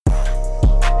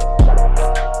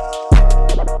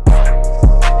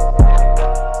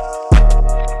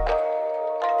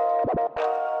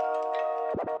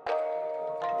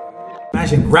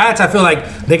protection. Rats, I feel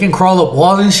like they can crawl up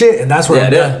walls and shit, and that's where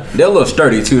they're a little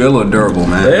sturdy too. They're a little durable,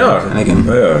 man. They are.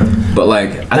 They are. But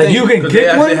like, I think you can they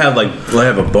kick one. they have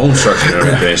a bone structure and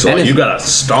everything, so like, you gotta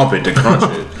stomp it to crunch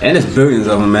it. And it's billions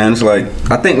of them, man. It's like,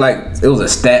 I think like it was a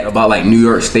stat about like New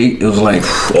York State. It was like,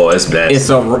 oh, it's bad. It's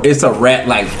a rat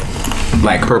like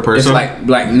per person. It's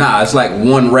it's like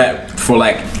one rat for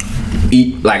like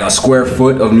eat like a square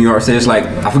foot of New York State. It's like,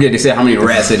 I forget they said how many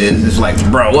rats it is. It's like,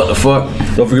 bro, what the fuck?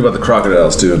 Don't forget about the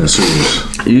crocodiles too in the sewers.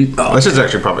 This is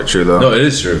actually probably true though. No, it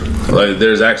is true. Like,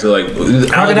 there's actually like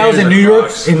crocodiles in New York,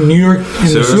 in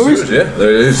the sewers. Yeah,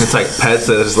 there is. It's like pets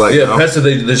that is like pets that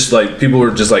they just like people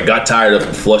were just like got tired of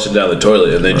flushing down the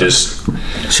toilet and they just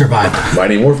survive. Might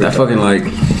need more for that fucking like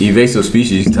invasive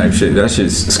species type shit. That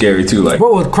shit's scary too. Like,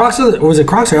 what was crocs? Was it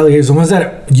crocs or alligators? The ones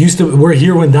that were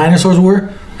here when dinosaurs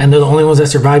were, and they're the only ones that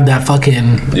survived that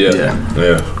fucking. Yeah.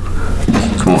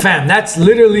 Come on. Fam, that's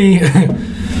literally.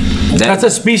 That's a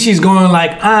species going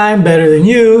like, I'm better than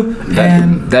you.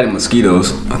 And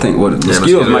mosquitoes. I think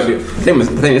mosquitoes might be. I think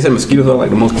they said mosquitoes are like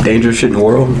the most dangerous shit in the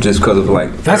world, just because of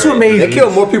like. That's what made. They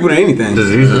kill more people than anything.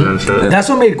 Diseases and shit. That's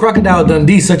what made Crocodile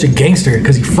Dundee such a gangster,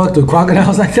 because he fucked with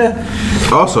crocodiles like that.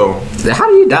 Also, how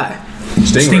do you die?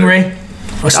 Stingray.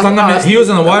 Stung him. He was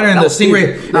in the water and the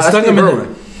stingray stung him.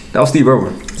 That was Steve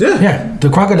Irwin. Yeah, the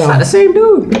crocodile. It's not the same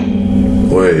dude.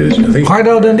 Wait, I think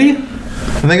Crocodile Dundee?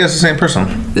 I think it's the same person.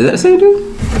 Is that the same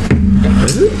dude?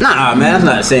 Is it? Nah, man, that's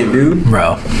not the same dude.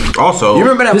 Bro. Also, you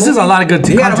remember that this movie? is a lot of good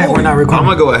content we're not recording. I'm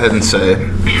gonna go ahead and say,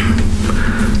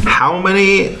 how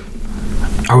many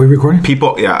are we recording?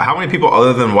 People, yeah. How many people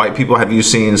other than white people have you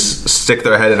seen stick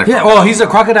their head in a crocodile? Yeah, he's a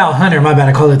crocodile hunter. My bad,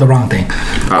 I called it the wrong thing.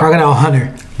 Crocodile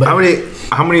hunter. But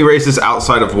how many races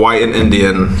outside of white and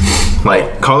Indian,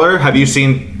 like color, have you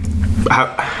seen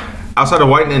outside of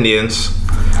white and Indians?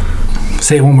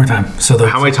 Say it one more time.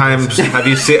 How many times have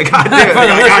you seen? God damn it!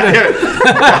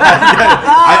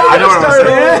 I know what I'm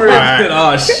saying. Right.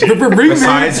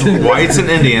 Besides whites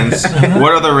and Indians,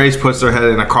 what other race puts their head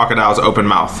in a crocodile's open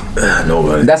mouth?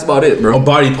 Nobody. That's about it, bro. A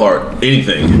body part,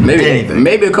 anything.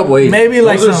 Maybe a couple Asians. Maybe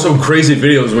like some crazy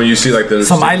videos when you see like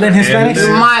some island Hispanics.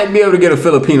 You might be able to get a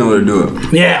Filipino to do it.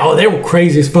 Yeah. They were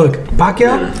crazy as fuck.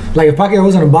 Pacquiao, like if Pacquiao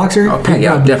wasn't a boxer,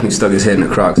 Pacquiao definitely stuck his head in the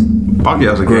crocs.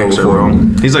 Pacquiao's a gangster, bro.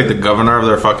 He's like the governor of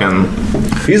their fucking.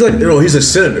 He's like, he's a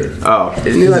senator. Oh,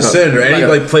 he's a senator, and he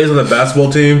like plays on the basketball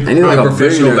team, and he's like a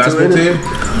professional basketball team.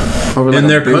 In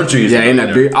their countries, yeah, in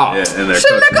that big, in their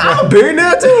country. I'm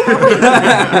billionaire too.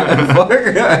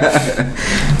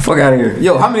 Fuck out of here,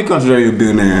 yo! How many countries are you a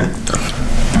billionaire?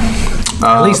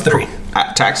 At least 3.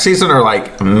 Tax season or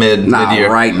like mid-year?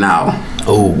 Right now.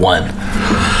 Oh, 1.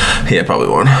 Yeah, probably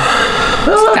 1.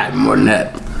 Got more than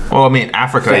that. Well, I mean,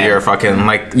 Africa, you're fucking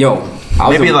like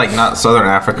maybe like not Southern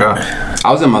Africa. I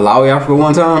was in Malawi, Africa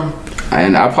one time,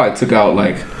 and I probably took out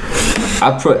like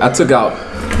I took out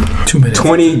 2 minutes.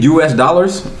 $20 US,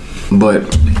 but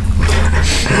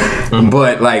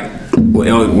like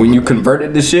when you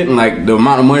converted the shit and like the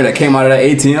amount of money that came out of that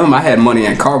ATM, I had money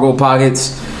in cargo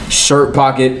pockets, shirt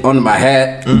pocket, under my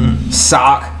hat,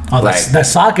 sock. Oh, the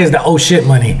sock is the shit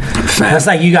money. That's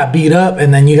like you got beat up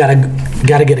and then you gotta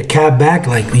get a cab back.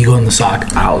 Like you go in the sock.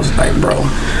 I was like, bro,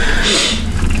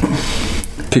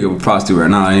 pick up a prostitute right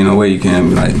now. Ain't no way you can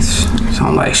be like. So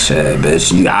I'm like, shit,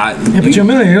 bitch. But you're a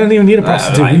millionaire. You don't even need a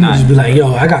prostitute. You can just be like,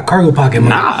 yo, I got cargo pocket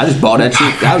money. Nah, I just bought that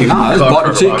chick. I just bought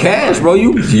the chick cash, bro.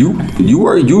 You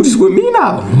just with me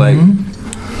now, like.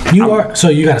 You are, so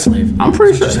you got a slave. I'm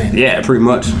pretty sure. Yeah, pretty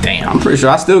much. Damn. I'm pretty sure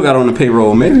I still got on the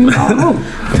payroll. Maybe. I don't know.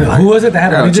 Who was it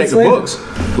that had a midget slave? Books.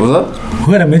 What's up?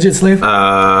 Who had a midget slave?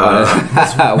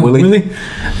 Willie.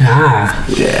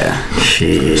 Yeah.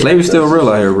 Shit. Slavery's still real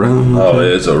out here, bro. Oh,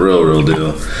 yeah, it's a real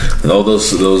deal. And all those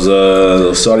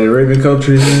Saudi Arabian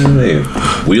countries, man,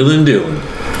 wheeling and dealing.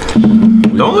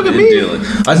 Don't look at me. You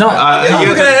guys look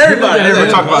at everybody.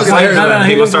 Talk about slavery.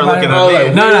 People start looking at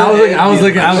me. No, I was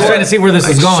trying to see where this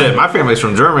is going. Shit, my family's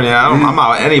from Germany. I'm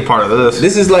out any part of this.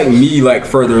 This is like me, like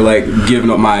further, like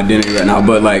giving up my identity right now.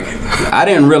 But like, I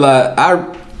didn't realize.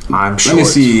 Let me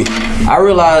see. I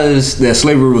realized that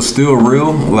slavery was still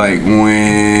real. Like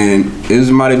when this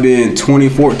might have been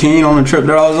 2014 on the trip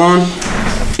that I was on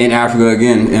in Africa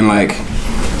again, and like.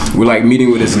 We're like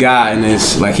meeting with this guy, and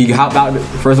it's like he hopped out.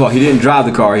 First of all, he didn't drive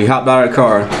the car. He hopped out of the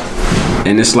car,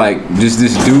 and it's like just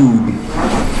this dude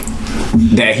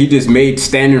that he just made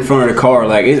stand in front of the car.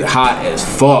 Like it's hot as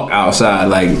fuck outside,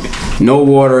 like no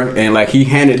water, and like he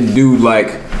handed the dude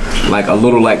like a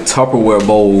little like Tupperware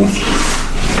bowl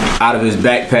out of his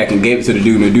backpack and gave it to the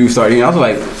dude, and the dude started eating. I was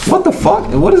like, what the fuck?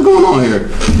 What is going on here?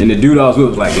 And the dude I was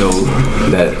with was like, yo,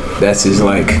 that's his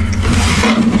like.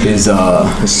 his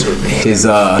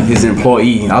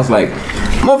employee. I was like,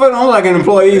 motherfucker, I'm like an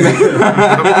employee, man.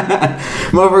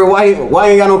 Motherfucker, why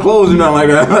ain't got no clothes or nothing like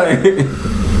that? Like,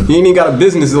 he ain't even got a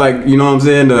business, like, you know what I'm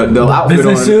saying? The outfit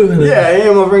business on. suit? Yeah,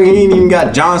 motherfucker, he ain't even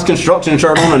got John's construction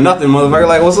shirt on or nothing, motherfucker.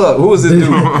 Like, what's up? Who is this dude?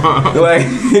 Like,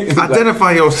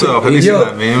 identify yourself. Have you seen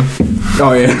that meme?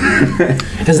 Oh yeah.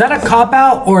 Is that a cop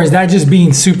out, or is that just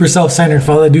being super self-centered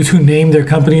for all the dudes who name their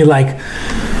company like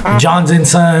Johns and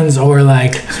Sons or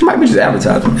like? This might be just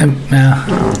advertising.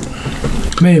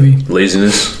 Maybe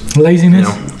Laziness. laziness.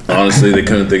 Honestly, they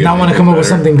couldn't think. Not want to come up with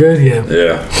something good. Yeah.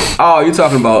 Yeah. Oh, you're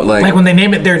talking about like when they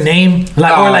name it their name,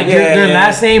 like or like their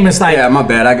last name. It's like my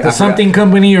bad. I something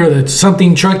company or the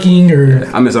something trucking or.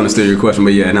 I misunderstood your question,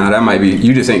 but yeah, that might be.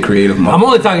 You just ain't creative. I'm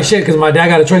only talking shit because my dad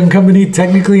got a trucking company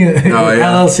technically,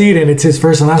 LLC, and it's his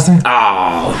first and last name.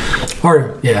 Oh.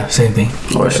 Or same thing.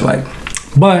 Or it's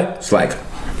like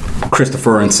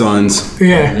Christopher and Sons.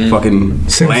 Yeah. Fucking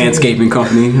landscaping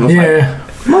company. Yeah.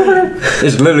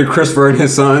 It's literally Christopher and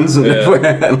his sons. Yeah.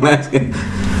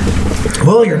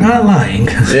 Well, you're not lying.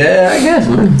 Yeah, I guess,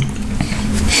 man.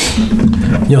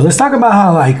 Yo, let's talk about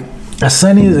how like as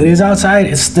sunny as it is outside,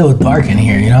 it's still dark in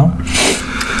here. You know.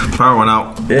 Power went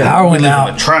out. Yeah. Power went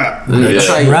out. Trap.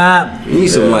 Trap. You need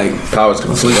some like power's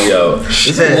completely out.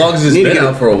 It's as long as it's been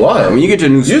out for a while. When you get your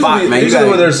new spot, man. Usually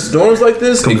when there's storms like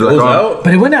this, it goes out.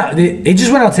 But it went out. It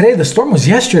just went out today. The storm was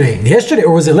yesterday. Yesterday,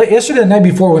 or was it yesterday? The night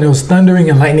before when it was thundering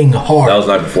and lightning hard. That was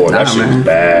the night before. That shit was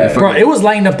bad. Bro, it was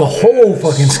lighting up the whole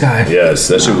fucking sky. Yes,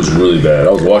 that shit was really bad.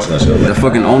 I was watching that shit. The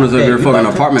fucking owners of their fucking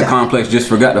apartment complex just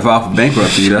forgot to file for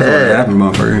bankruptcy. That's what happened,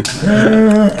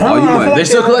 motherfucker. They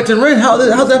still collecting rent? How's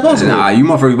that possible? Nah, you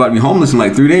motherfuckers about to be homeless in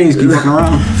like 3 days. Keep fucking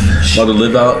around. About to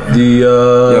live out the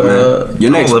man.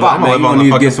 Your next spot, man. You gonna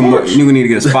need to get some more. You gonna need to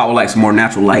get a spot with like some more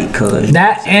natural light, cuz.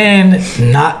 That and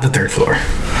not the third floor.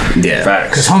 Yeah.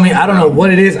 Facts. Cause homie, I don't know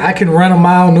what it is. I can run a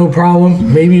mile, no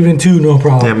problem. Maybe even 2, no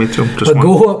problem. Yeah, me too. Just but one.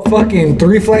 go up fucking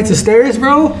 3 flights of stairs,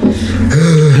 bro.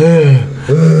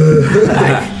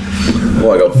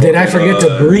 Did I forget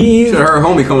to breathe? Her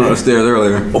homie coming up the stairs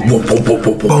earlier.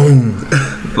 Boom.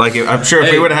 Like I'm sure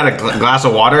if we would have had a glass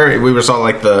of water, we would have saw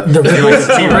like the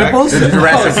ripples.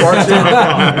 Jurassic Park.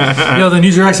 Yo, the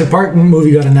new Jurassic Park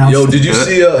movie got announced. Yo, did you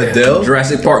see Adele?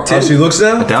 Jurassic Park 2. How she looks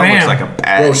now? Adele looks like a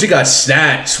bad. Bro, she got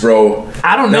snatcks, bro.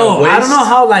 I don't know. I don't know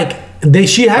how like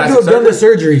she had to have done the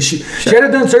surgery. She had to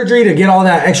have done surgery to get all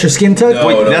that extra skin tuck.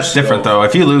 Wait, that's different though.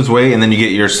 If you lose weight and then you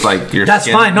get your that's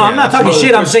skin, fine. No, I'm not talking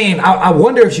shit. I'm saying I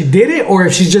wonder if she did it or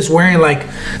if she's just wearing like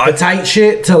the tight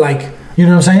shit to like. You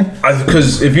know what I'm saying?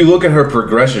 Because if you look at her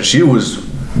progression, she was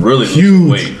really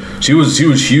huge. She was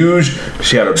huge.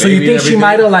 She had a baby. So you think she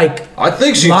might have like? I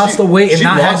think she lost the weight and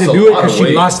not had to do it because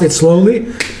she lost it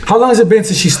slowly. How long has it been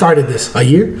since she started this? A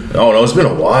year? Oh no, it's been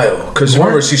a while. Because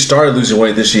remember, she started losing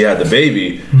weight. Then she had the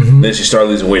baby. Then she started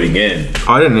losing weight again.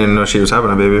 I didn't even know she was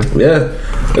having a baby. Yeah,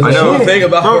 I know. The thing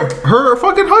about her. Her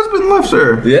fucking husband left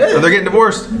her. Yeah, they're getting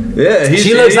divorced. Yeah,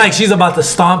 she looks like she's about to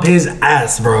stomp his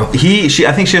ass, bro. I think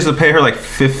she has to pay her like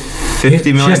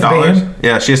 $50 million.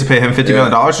 Yeah, she has to pay him $50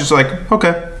 million. She's like,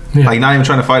 okay. Yeah. Like not even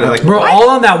trying to fight it, like bro, all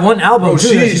on that one album. Bro,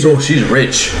 she's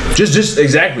rich. Just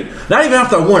exactly. Not even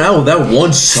after that one album, that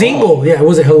one song. Single. Yeah,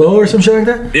 was it Hello or some shit like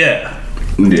that? Yeah,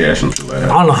 some shit like that.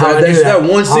 I don't know how I knew that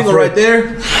one single right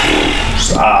there.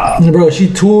 Stop. Bro, she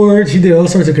toured. She did all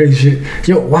sorts of crazy shit.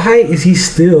 Yo, why is he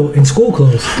still in school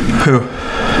clothes? Who?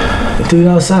 Dude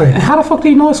outside. How the fuck do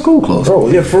you know it's school clothes? Bro,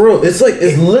 yeah, for real. It's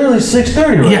literally 6:30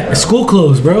 right now. It's school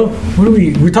clothes, bro. What are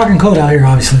we're talking code out here,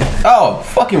 obviously.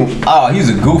 He's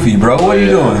a goofy, bro. What are you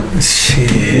doing?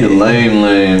 Shit.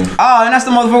 Lame. Oh, and that's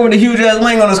the motherfucker with the huge ass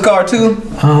wing on his car too.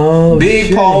 Oh, big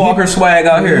shit. Paul Walker swag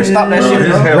out here. Stop that shit,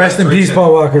 bro. Rest in peace,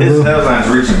 Paul Walker, bro. His hairline's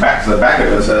reaching back to the back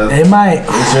of his head. It might.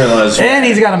 And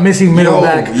he's got a missing middle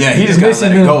back. Yeah, he just gotta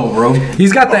let it go, bro.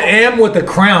 He's got the M with the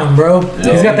crown, bro.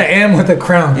 He's got the M with the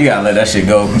crown. You gotta let that shit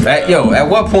go. At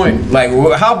what point, like,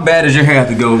 how bad does your hair have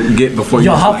to go get before you?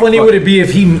 Yo, how funny would it be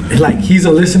if he's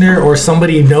a listener or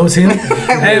somebody knows him,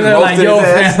 and they're like, yo,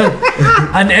 fam,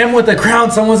 an M with a crown.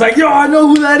 Someone's like, yo, I know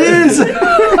who that is.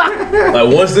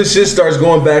 Like once this shit starts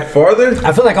going back farther,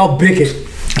 I feel like I'll bick it.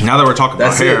 Now that we're talking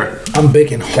about hair, I'm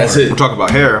bicking hard. That's it. We're talking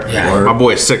about hair. Yeah. My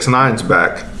boy 6ix9ine's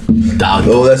back. Dog.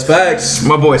 Oh, that's facts.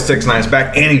 My boy 6ix9ine's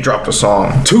back, and he dropped a song.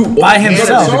 By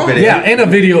himself. video. Yeah, and a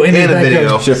video. In And a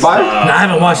video. Shit fire? No, I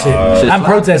haven't watched it. I'm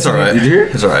protesting. It's alright. Did you hear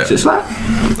it? It's alright. Shit slap?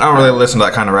 I don't really listen to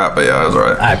that kind of rap, but yeah, it was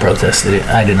alright. I protested it.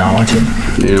 I did not watch it.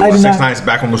 Yeah. I do not. 6ix9ine's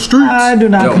back on the streets. I do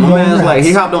not. Yo, my condone man's like, rats.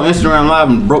 he hopped on Instagram Live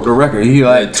and broke the record. He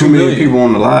like 2 million people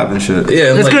on the live and shit.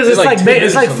 Yeah, It's because it's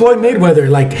like Floyd Mayweather.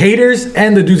 Like haters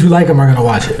and the dudes who like him are gonna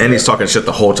watch it. And he's talking shit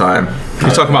the whole time.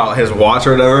 He's talking about his watch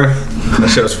or whatever. That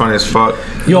shit was funny as fuck.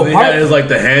 Yo, He had his like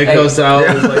the handcuffs out.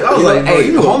 It was like, I was like, bro, hey,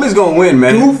 you homie's gonna win,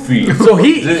 man. goofy. so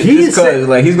he's 'cause,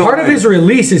 like, he's gonna part of win. his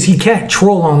release is he can't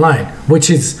troll online, which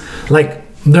is like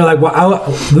they're like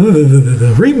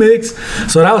the remix.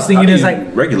 So what I was thinking is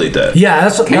like regulate that. yeah,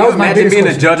 that's Can that you was my imagine biggest being a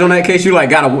question. judge on that case? You're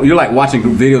like watching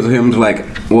videos of him, like,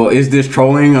 well, is this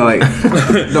trolling or like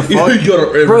the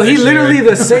fuck? Bro, he literally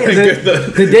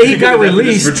the day he got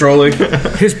released, for trolling.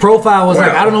 his profile was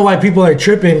like, I don't know why people are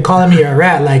tripping, calling me a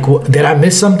rat. Like, did I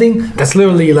miss something? That's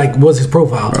literally like was his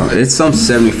profile. It's some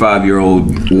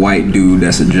 75-year-old white dude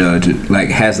that's a judge. Like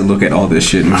has to look at all this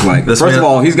shit and it's like, first of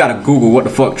all, he's got to Google what the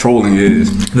fuck trolling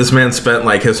is. This man spent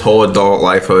like his whole adult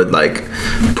lifehood like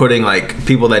putting like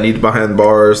people that need behind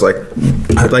bars like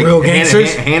real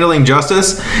gangsters? handling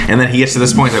justice, and then he gets to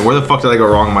this point he's like, where the fuck did I go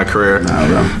wrong in my career? Nah,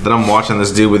 bro. That I'm watching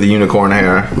this dude with the unicorn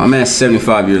hair. My man's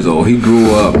 75 years old. He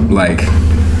grew up like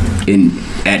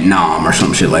at Nam or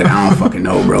some shit. Like I don't fucking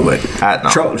know, bro. But At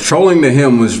Nam. trolling to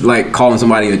him was like calling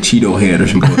somebody a Cheeto head or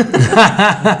something.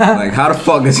 Like how the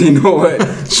fuck does he know what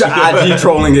IG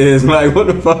trolling is? Like what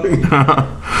the fuck?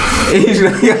 He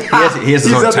has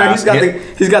his own task.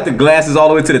 He's got the glasses all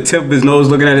the way to the tip of his nose,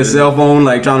 looking at his cell phone,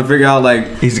 like trying to figure out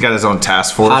like He's got his own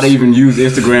task force. how to even use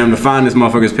Instagram to find this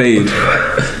motherfucker's page.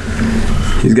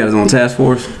 He's got his own task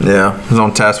force. Yeah, his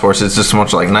own task force. It's just a bunch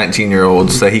of like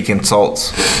 19-year-olds that he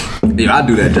consults. Yeah, I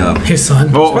do that job. His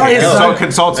son. Well, Probably his so son.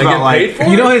 consults They about get like paid for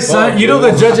You know it? his son. You know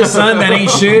the judge's son that ain't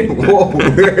shit.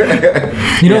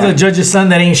 You know the judge's son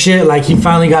that ain't shit. Like he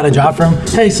finally got a job from.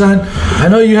 Hey son, I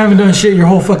know you haven't done shit your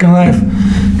whole fucking life,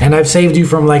 and I've saved you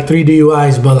from like 3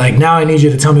 DUIs. But like now I need you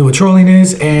to tell me what trolling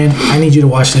is, and I need you to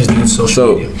watch this dude's social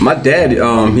So media. my dad,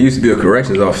 he used to be a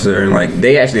corrections officer, and like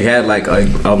they actually had like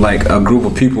a group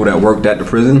of people that worked at the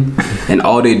prison, and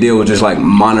all they did was just like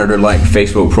monitor like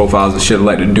Facebook profiles and shit of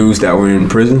like the dudes that were in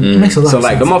prison. Makes a lot So of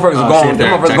like sense. the motherfuckers are going, shit,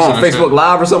 on Jackson, Facebook shit.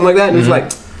 Live or something like that, and it's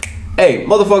like, hey,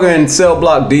 motherfucker in cell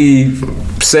block D,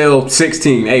 cell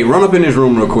 16, hey, run up in this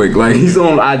room real quick. Like he's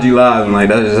on IG Live, and like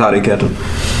that's just how they kept him.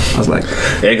 I was like,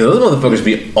 Yeah, because those motherfuckers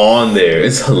be on there.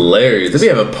 It's hilarious. They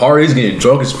be having parties, getting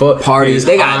drunk as fuck. parties,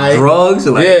 they got high. drugs,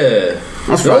 like, Yeah.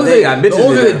 That's The right, only they thing- got the bitches only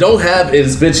in thing there. they don't have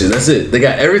is bitches. That's it. They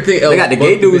got everything else. they got the but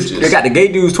gay dudes, bitches. they got the gay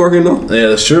dudes twerking though. Yeah,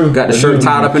 that's true. Got the shirt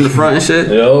tied up in the front and shit.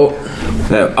 Yo.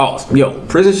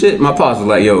 Prison shit. My pops was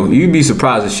like, yo, you'd be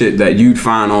surprised at shit that you'd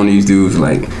find on these dudes.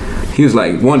 Like, he was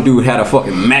like, one dude had a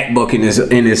fucking MacBook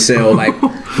in his cell. Like, the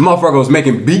motherfucker was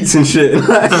making beats and shit.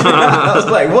 I was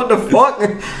like, what the fuck?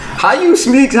 How you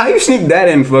sneak that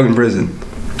in fucking prison?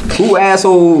 Who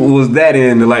asshole was that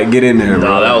in to like get in there? Bro?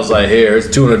 No, that was like, here, it's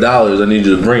 $200. I need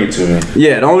you to bring it to me.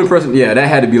 Yeah, the only person. Yeah, that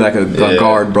had to be like a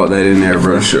guard brought that in there,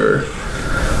 bro. For sure.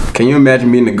 Can you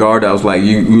imagine being the guard that was like,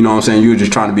 you know what I'm saying? You were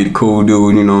just trying to be the cool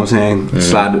dude, you know what I'm saying?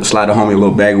 Slide the homie a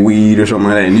little bag of weed or something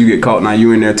like that, and you get caught. Now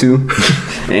you in there too.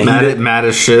 And mad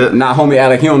as shit. Nah, homie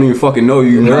Alec, he don't even fucking know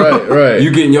you, bro. Right.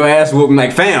 You getting your ass whooping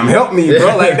like, fam, help me,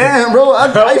 bro. Like, damn, bro,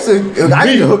 I used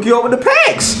to hook you up with the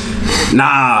packs.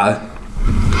 Nah.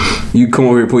 You come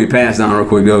over here and pull your pants down real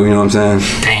quick, though, you know what I'm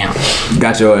saying? Damn.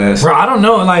 Got your ass. Bro, I don't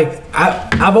know. Like,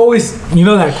 I've always, you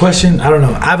know that question? I don't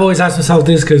know. I've always asked myself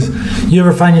this because you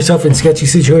ever find yourself in sketchy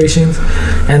situations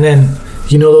and then,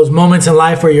 you know, those moments in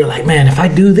life where you're like, man, if I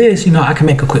do this, you know, I can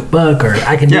make a quick buck or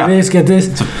I can do this, get this.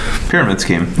 Pyramid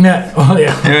scheme. Yeah. Oh,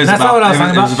 yeah. That's not what I was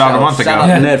talking It was about. about a month ago. Shout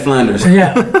out to Ned Flanders.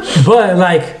 Yeah. But,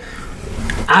 like,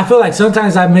 I feel like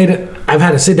sometimes I've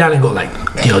had to sit down and go like,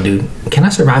 yo, dude, can I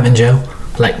survive in jail?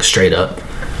 Like, straight up.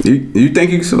 You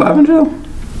think you can survive in jail?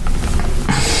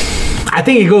 I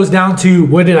think it goes down to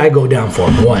what did I go down for?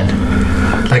 One.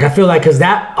 Like I feel like because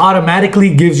that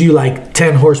automatically gives you like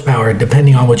 10 horsepower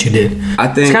depending on what you did. I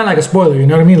think it's kind of like a spoiler. You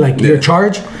know what I mean? Like your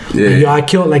charge. Yeah. Like, yo, I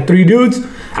killed like 3 dudes.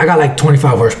 I got like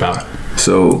 25 horsepower.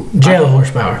 So Jail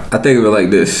horsepower. I think of it like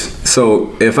this.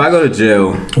 So if I go to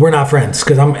jail, We're not friends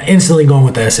because I'm instantly going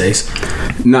with the essays.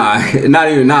 not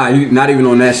even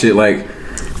on that shit. Like,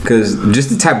 cause just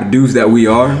the type of dudes that we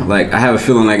are. Like, I have a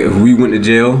feeling like if we went to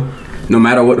jail, no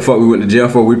matter what the fuck we went to jail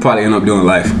for, we'd probably end up doing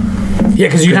life. Yeah,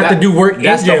 because you have to do work in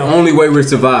That's jail. the only way we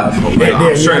survive. Yeah,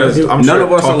 I'm sure you have to do- None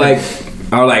of us are like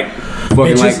are like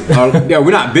fucking Bitches? yeah,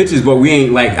 we're not bitches, but we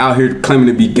ain't like out here claiming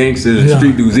to be gangsters and Yeah.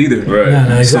 street dudes either. Right. Yeah,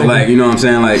 no, So exactly. like, you know what I'm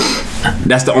saying? Like,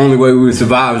 that's the only way we would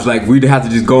survive. Is like we'd have to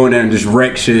just go in there and just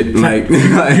wreck shit. Like,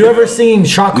 You ever seen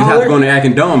Shot you'd have to go Caller? in there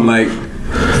acting dumb. Like,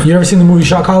 You ever seen the movie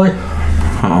Shot Caller?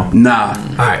 nah.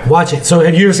 All right, watch it. So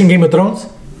have you ever seen Game of Thrones?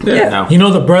 Yeah. No. You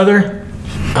know the brother,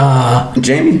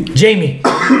 Jamie. Jamie.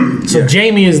 So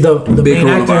Jamie is the Big main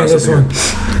actor in this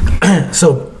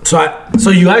coronavirus one. So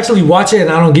you actually watch it, and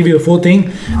I don't give you the full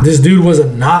thing. This dude was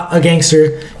not a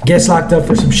gangster, gets locked up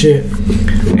for some shit,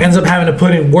 ends up having to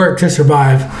put in work to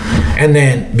survive, and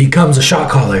then becomes a shot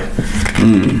caller.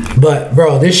 But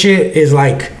bro, this shit is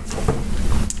like,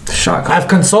 Shock. I've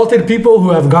consulted people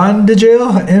who have gone to jail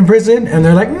and prison, and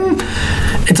they're like,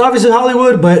 it's obviously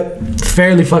Hollywood, but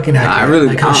fairly fucking accurate. I really-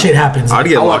 like how shit happens. I'd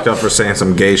get locked up for saying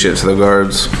some gay shit to the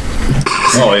guards.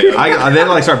 Oh yeah. They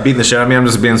like start beating the shit out of me. I'm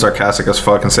just being sarcastic as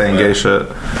fuck and saying gay shit.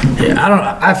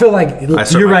 Yeah, I feel like I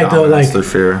assert you're my right though. dominance Like through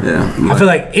fear. Yeah. I feel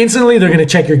like instantly they're gonna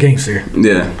check your gangster.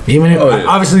 Yeah. Even if yeah.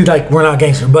 obviously like we're not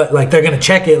gangster, but like they're gonna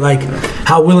check it. Like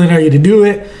how willing are you to do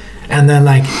it? And then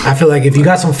like I feel like if you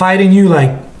got some fight in you, like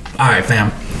all right,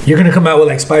 fam, you're gonna come out with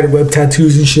like spider web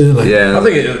tattoos and shit. Like Yeah. I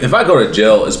think if I go to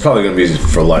jail, it's probably gonna be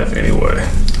for life anyway.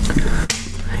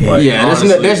 Like, Yeah, honestly,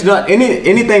 there's not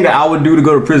anything that I would do to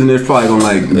go to prison. There's probably gonna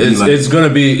like, be like it's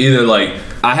gonna be either like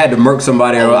I had to murk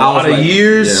somebody a or I was lot of like,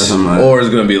 years, yeah, something like or it's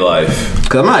gonna be life.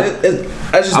 Cause I'm not.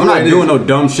 That's just I'm the way not it doing is. no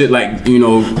dumb shit like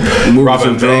moving Robbing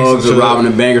some banks drugs and or shit.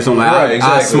 robbing a bank or something. Like Right, I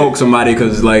exactly. smoke somebody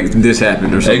because like this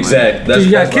happened or something. Exactly. Like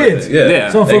you got that's kids. Yeah. Yeah.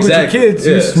 So fuck with your kids,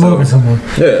 you're smoking someone.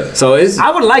 Yeah. that. So it's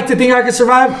I would like to think I could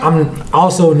survive. I'm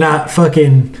also not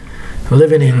fucking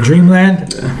living in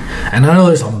dreamland, and I know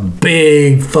there's some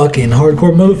big fucking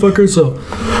hardcore motherfuckers. So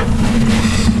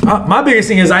my biggest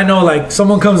thing is I know like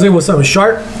someone comes in with something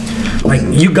sharp, like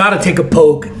you gotta take a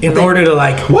poke in order to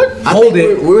like hold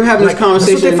it. we're having Like, this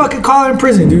conversation. That's what they fucking call it in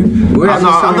prison, dude. We're I'm having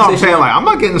not this conversation. saying like I'm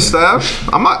not getting stabbed.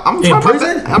 I'm trying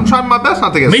prison? I'm trying my best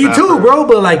not to get Me stabbed. too, bro.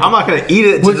 But like I'm not gonna eat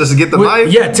it to just get the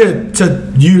knife. Yeah,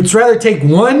 to you'd rather take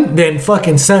one than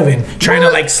fucking 7 trying to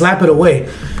like slap it away.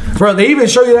 Bro, they even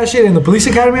show you that shit in the police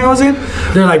academy I was in.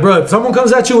 They're like, bro, if someone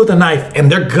comes at you with a knife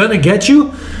and they're gonna get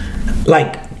you,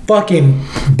 like fucking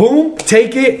boom,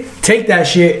 take that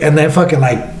shit and then fucking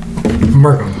like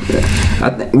murk them.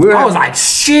 I was like,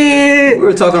 shit. We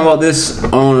were talking about this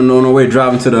on our way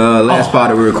driving to the last spot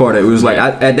that we recorded. It was like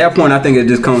at that point, I think it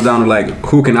just comes down to like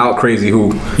who can out crazy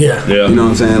who. Yeah. Yeah. You know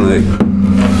what I'm saying?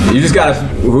 Like you just gotta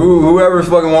whoever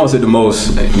fucking wants it the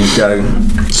most. You just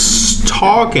gotta.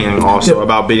 Talking also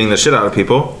about beating the shit out of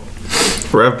people.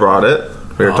 Rev brought it.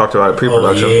 We were talked about it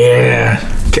pre-production. Yeah.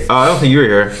 I don't think you were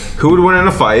here. Who would win in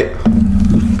a fight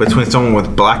between someone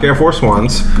with black Air Force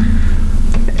Ones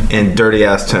and dirty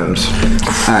ass Timbs?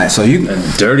 All right, so you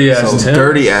Dirty ass Tim.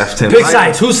 Dirty ass Timbs. Pick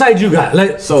sides. Whose side you got? I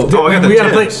got the we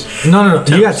gotta Timbs. play. No.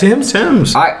 You got Tim's?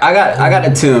 Timbs. I got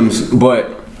the Timbs,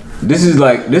 but this is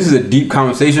a deep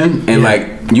conversation, and like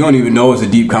you don't even know it's a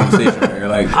deep conversation.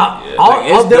 Right?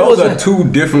 Like, those are two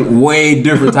way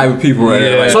different type of people, right?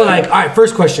 Yeah. Like, So like, all right.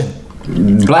 First question.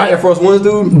 Black Air Force Ones,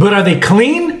 dude. But are they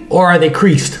clean or are they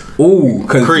creased? Ooh,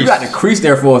 because you Creased. got the creased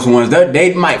Air Force Ones.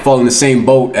 They might fall in the same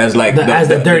boat as like As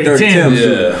the dirty Timbs.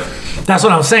 Yeah. That's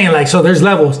what I'm saying. Like, so there's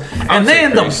levels, and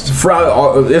then If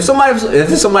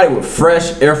it's somebody with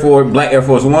fresh Black Air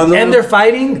Force Ones, and they're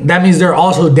fighting, that means they're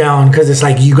also down because it's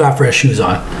like you got fresh shoes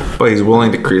on. But he's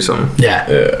willing to crease them.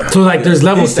 Yeah. So like, there's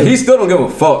levels. he still don't give a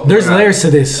fuck. There's layers to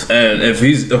this. And if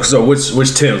he's so,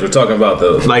 which Tims we're talking about?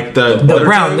 Like the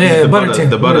brown, Timbs, yeah, butter Timbs,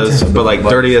 the butter butters, Timbs. but like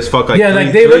dirty as fuck. Like Yeah,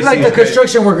 like they look like the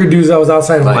construction worker dudes that was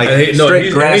outside of Like, like.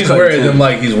 straight grass he's cut wearing Timbs. them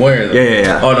like he's wearing them.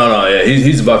 Yeah. Oh no, yeah,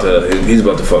 he's about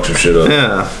to fuck some shit up.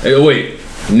 Yeah. Hey, wait,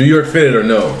 New York fitted or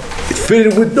no?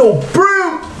 Fitted with no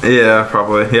brim. Yeah,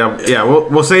 probably. Yeah.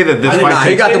 We'll say that this fight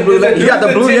He takes. got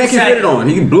the blue Yankee fitted on.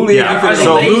 He blue Yankee fitted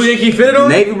So on. blue Yankee fitted on?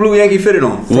 Navy blue Yankee fitted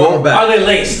on. Front or back? Are they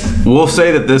laced? We'll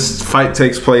say that this fight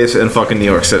takes place in fucking New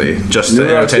York City, just to New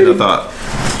York entertain the City? thought.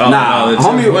 Oh, Nah, no, the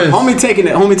Timbs wins. homie taking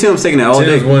it. Homie Tim's taking that all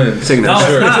day. Timbs wins. Taking No,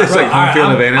 that. it's not, It's bro. like home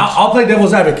field advantage. I'll play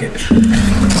devil's advocate.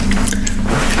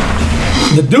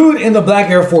 The dude in the black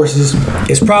Air Forces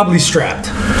is probably strapped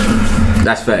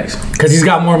That's facts. because he's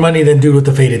got more money than dude with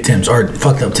the faded Timbs or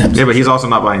fucked up Timbs. Yeah, but he's also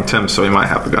not buying Tim's, so he might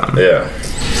have a gun. Yeah.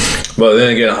 But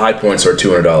then again, high points are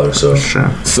 $200. So Sure.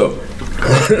 So,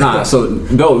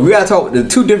 no, we gotta talk the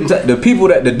two different the people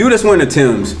the dude that's wearing the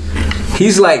Timbs.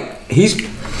 He's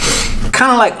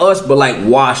kind of like us, but like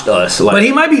washed us. Like, But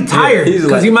he might be tired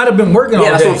because he might have been working all day.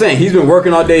 Yeah, that's what I'm saying. He's been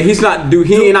working all day. He's not dude.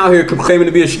 He ain't out here claiming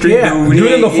to be a street dude.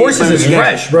 Dude in the forces is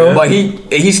fresh, bro. But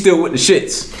he's still with the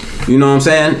shits. You know what I'm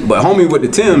saying? But homie with the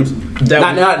Timbs,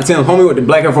 not the Timbs, homie with the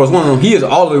Black Air Force One, he is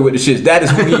all the way with the shits. That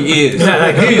is who he is.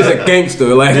 He is a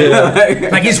gangster. Like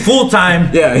he's full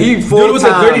time. Yeah, he full time. Dude with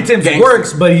the 30 Timbs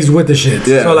works, but he's with the shits.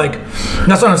 Yeah. So like,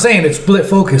 that's what I'm saying. It's split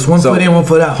focus. One foot in, one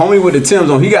foot out. Homie with the Timbs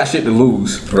on, he got shit to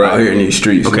lose out here in these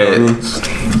streets. Okay. You know what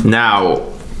I mean? Now,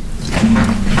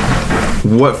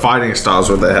 what fighting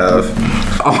styles would they have?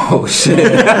 Oh shit!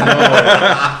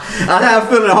 I have a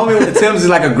feeling the homie with the Timbs is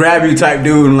like a grab you type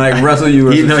dude and like wrestle you.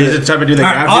 Or He's the type of dude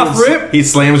that grabs off you. rip. He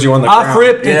slams you on the ground. Off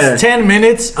rip. It's 10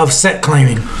 minutes of set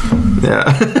claiming. Yeah.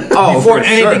 Before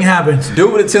anything happens.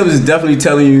 Dude with the Timbs is definitely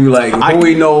telling you like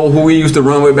who he used to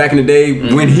run with back in the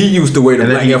day when he used to wear the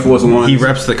Black Air Force One. He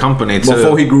reps the company too.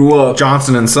 Before he grew up.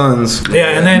 Johnson and Sons.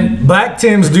 Yeah, and then Black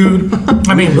Timbs dude.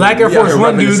 Black Air Force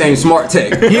One dude. The same smart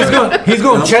tech. He's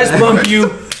gonna chest bump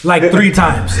you like 3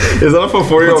 times. Is that a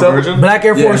 4-year-old virgin? Black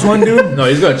Air Force One dude. No,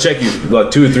 he's gonna check you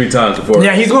like 2 or 3 times before.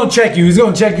 Yeah, he's gonna check you. He's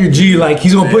gonna check your G. Like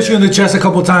he's gonna push you in the chest a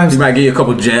couple times. He might give you a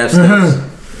couple jabs.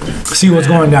 See what's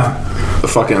going down.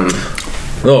 Fucking.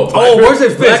 No. Where's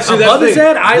his fist? Above his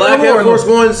head? Black Air Force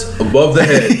One's above the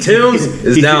head. Tim's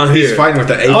is down here. He's fighting with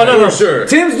the 8. Oh no, sure.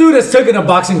 Tim's dude has taken a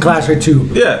boxing class or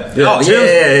 2. Yeah. Oh,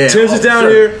 yeah. Tim's is down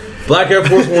here. Black Air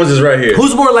Force One's is right here.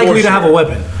 Who's more likely to have a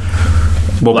weapon?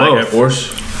 Well, Black Air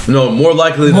Force. No, more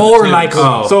likely than more the likely.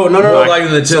 So more likely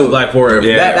than the Tim's Black Air Force.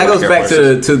 That goes back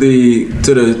to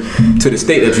the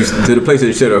state to the place that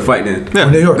you should are fighting in. Yeah.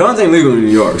 New York. Guns ain't legal in New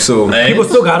York, so people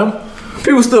still got them.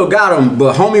 People still got them,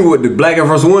 but homie with the Black Air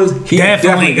Force Ones, he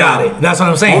definitely got it. That's what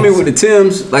I'm saying. Homie with the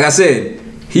Timbs, like I said,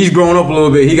 he's grown up a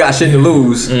little bit. He got shit to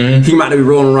lose. He might be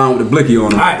rolling around with the blicky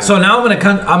on him. All right, so now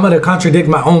I'm gonna contradict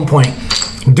my own point.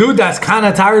 Dude that's kind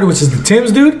of tired, which is the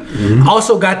Timbs dude,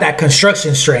 also got that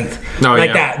construction strength. No, like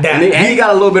yeah. that. And he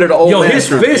got a little bit of the old man his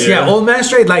strength. fist, old man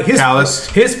strength. Like his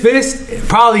fist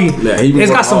probably it's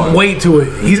got some weight to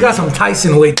it. He's got some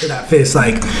Tyson weight to that fist.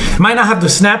 Like might not have the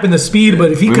snap and the speed,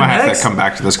 but if he we connects, might have to come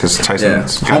back to this because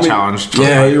Tyson's got challenged.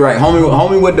 Yeah, you're right.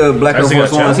 Homie with the Black Air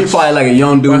Force Ones, he probably like a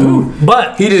young dude,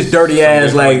 but he just dirty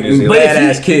ass like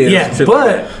badass kid. Yeah,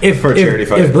 but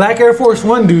if Black Air Force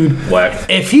One dude,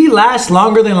 if he lasts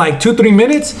longer than like 2-3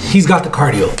 minutes, he's got the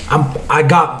cardio. I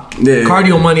got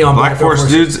cardio money on Black Force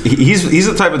dudes. He's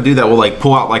the type of dude that will like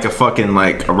pull out like a fucking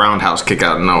like a roundhouse kick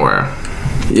out of nowhere.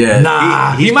 Yeah,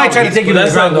 nah, he might try to take you to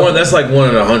the ground. That's like 1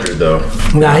 in 100 though.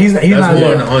 Nah, he's not 1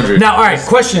 in 100. Now, all right,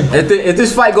 question. If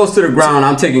this fight goes to the ground,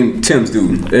 I'm taking Tim's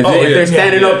dude. If they're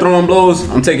standing up throwing blows,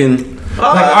 I'm taking.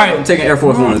 I'm taking Air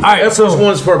Force One. All right, Air Force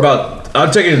One's for about. I'm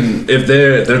taking if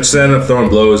they're standing up throwing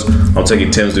blows. I'm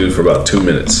taking Tim's dude for about 2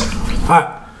 minutes. All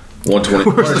right.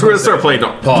 120. We're gonna start playing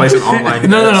online.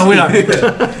 No, we're not.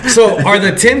 So, are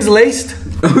the Timbs laced?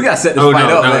 We gotta set this fight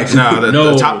up.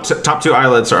 No, the top 2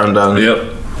 eyelids are undone.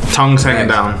 Yep. Tongue's hanging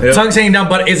down. Yep. Tongue's hanging down,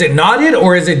 but is it knotted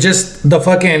or is it just the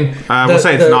fucking? We'll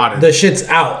say it's knotted. The shit's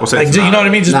out. We'll say like, it's you know what I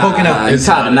mean? Just poking out. It's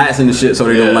tied the knots and the shit, so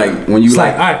they don't like when you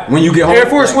like. All right. When you get home, Air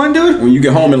Force One, dude. When you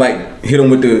get home and like hit them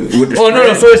with the. Oh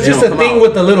no! So it's just a thing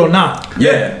with the little knot.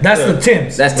 Yeah, that's the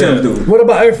Timbs. That's Tim's dude. What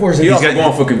about Air Force? He's also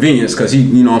going for convenience because he,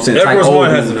 you know what I'm saying. Air Force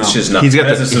One has just not. He's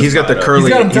got the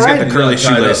curly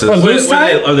shoelaces. Loose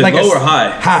tie? Are they low or high?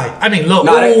 High. I mean low.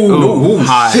 Ooh,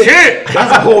 high. Shit.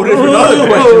 That's a whole different other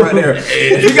question right there.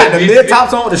 If you got the mid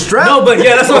tops on with the strap. No, but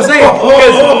yeah, that's what I'm saying.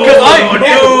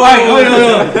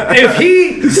 Because if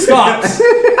he stops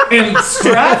and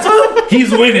straps him,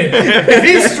 he's winning. If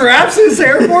he straps his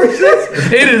Air Forces,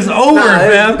 it is over,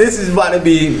 fam. This ain't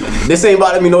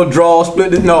about to be no draw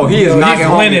split. No, he is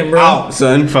knocking winning, bro. Out,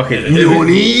 son. Fucking no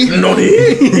knee.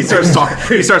 He starts talking.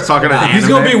 He's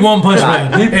gonna be one punch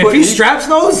man. If he straps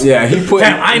those, he put.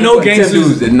 Fam, I know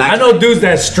gangsters. I know dudes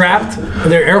that strapped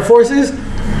their Air Forces.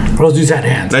 Those dudes had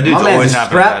hands. That dude's always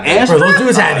happened. Those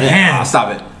dudes had hands.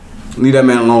 Stop it. Leave that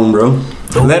man alone, bro.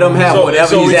 Let him have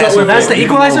whatever he's asking. That's the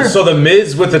equalizer? So the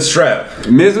mids with the strap.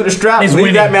 Mids with the strap,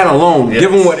 leave that man alone. Yes.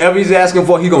 Give him whatever he's asking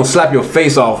for. He's going to slap your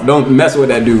face off. Don't mess with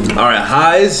that dude. All right,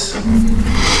 highs.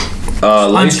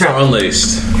 Laced or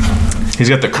unlaced? He's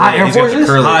got the curly. High Air Forces?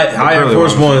 High Air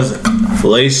Force Ones,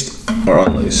 laced or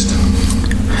unlaced?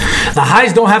 The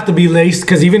highs don't have to be laced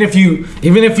because even if you,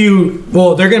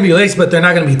 well, they're gonna be laced, but they're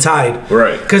not gonna be tied,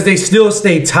 right? Because they still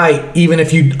stay tight even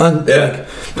if you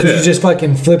you just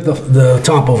fucking flip the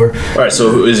top over. All right,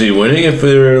 so is he winning if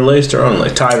they're laced or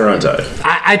unlaced, tied or untied?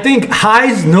 I think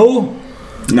highs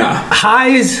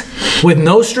with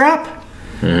no strap.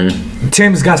 Mm-hmm.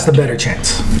 Tim's got the better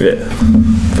chance. Yeah,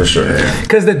 for sure.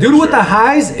 Because the dude with the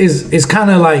highs is kind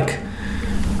of like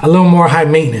a little more high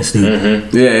maintenance, dude.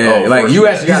 Mm-hmm. Yeah. Like you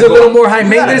actually, he's a little more high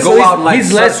maintenance. Go out and, like,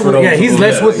 he's less. He's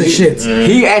less with the shits.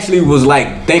 He actually was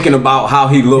like thinking about how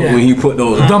he looked when he put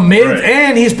those on. The mids,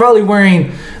 and he's probably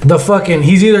wearing the fucking.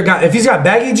 He's either got if he's got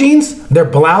baggy jeans, they're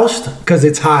bloused because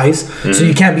it's highs, so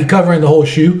you can't be covering the whole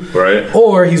shoe. Right.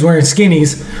 Or he's wearing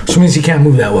skinnies, which means he can't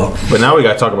move that well. But now we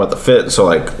got to talk about the fit. So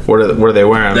like, what are they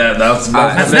wearing? That's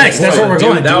next. That's what we're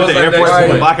going. That was the Air Force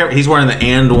Black Air, he's wearing the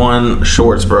and one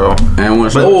shorts, bro. And one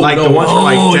But like the ones from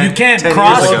like 10, you can't 10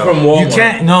 cross. years ago. From Walmart. You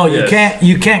can't. No, you can't.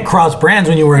 You can't cross brands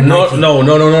when you wear Nike.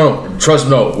 No. Trust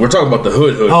me, no. We're talking about the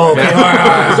hood. Oh, okay. All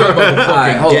right. We're talking about the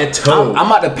fucking hold on. ghetto. I'm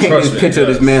about to paint Trust this me, picture of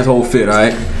yes. this man's whole fit, all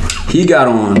right? He got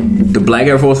on the black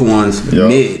Air Force Ones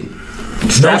mid.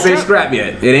 Strap ain't strapped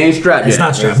yet. It ain't strapped It's yet.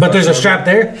 not strapped, but there's a strap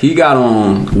there. He got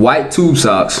on white tube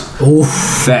socks. Oof.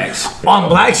 Facts. On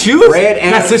black shoes? Red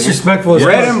and That's disrespectful. as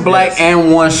Red fuck. and black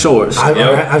and one shorts.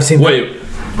 I've seen. Wait,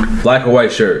 black or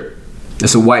white shirt?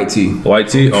 It's a white tee. White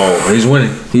tee? Oh, he's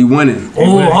winning. He winning.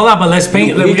 Oh, hold on, but let's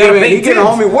paint. He We gotta giving paint the Tim's.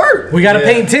 homie work. We gotta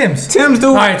paint Tim's. Tim's dude.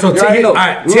 All right, so you already know. all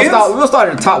right, We'll Tim's. start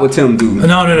at the top with Tim dude.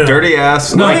 No. Dirty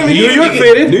ass. No, Like, New York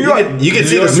fitted. New York. you can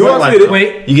see the York sweat line. fitted.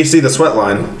 Wait, You can see the sweat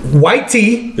line. white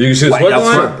tee, You can see the sweat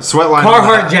line? Sweat line.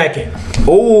 Carhartt jacket.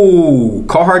 Oh,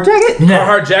 Carhartt jacket. No,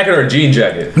 Carhartt jacket or a jean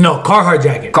jacket? no, Carhartt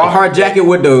jacket. Carhartt jacket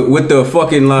with the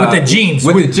fucking With the jeans.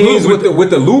 with the jeans with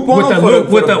the loop on With the them loop,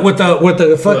 with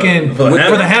the fucking for the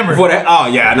for the hammer. For that, oh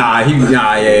yeah,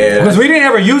 yeah. Because we didn't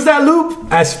ever use that loop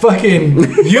as fucking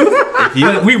youth.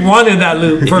 But we wanted that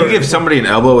loop. If you give somebody an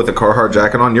elbow with a Carhartt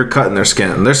jacket on, you're cutting their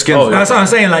skin. Their skin's That's what I'm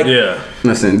saying. Like, Yeah.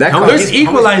 Listen, that there's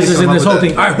equalizers in this whole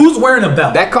thing. All right, who's wearing a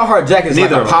belt? that Carhartt jacket is like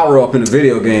Neither a of power up in a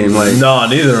video game. Like No,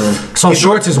 neither of them. So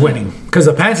shorts is winning because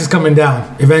the pants is coming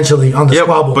down eventually on the Yep,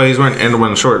 squabble. but he's wearing end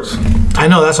one shorts. I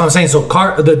know that's what I'm saying. So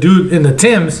the dude in the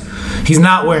Timbs, he's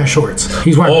not wearing shorts.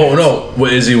 He's wearing. Oh, pants. no.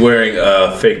 What, is he wearing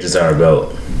a fake designer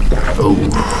belt?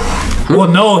 Well,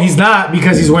 no, he's not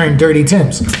because he's wearing dirty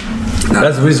Timbs.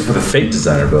 That's the reason for the fake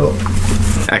designer belt.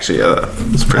 Actually,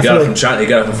 it's He pretty. got it from China. He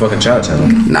got it from fucking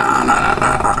Chinatown.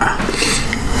 nah.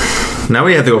 Now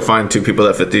we have to go find two people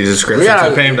that fit these descriptions gotta-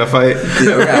 and pay him to fight.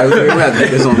 Yeah, we gotta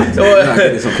get this on. We gotta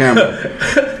get this on camera.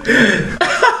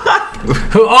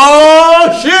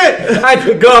 Oh shit! I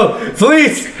could go,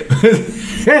 please.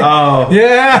 Oh,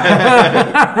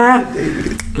 Yeah.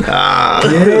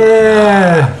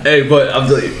 Yeah. Hey, but I'm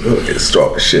telling you, he's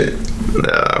strong as shit.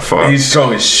 fuck. He's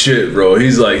strong as shit, bro.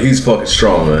 He's fucking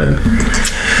strong, man.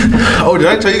 Oh, did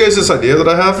I tell you guys this idea that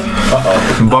I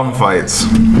have? Bum fights.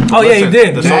 Oh yeah, you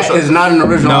did. the That is not an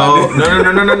original No,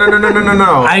 idea.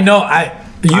 no. I know.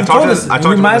 You I talked told to- us. I talked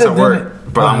we about might this have at done work,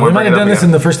 it. but I'm we gonna might bring have it done up this again.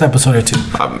 in the first episode or two.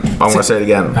 I'm gonna say it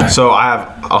again. So I have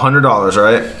 $100,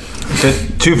 right?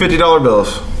 Two $50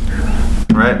 bills,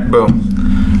 right?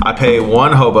 Boom. I pay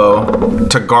one hobo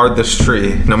to guard this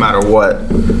tree, no matter what.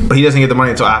 But he doesn't get the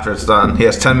money until after it's done. He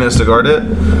has 10 minutes to guard it.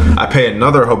 I pay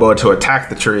another hobo to attack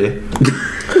the tree,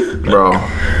 bro.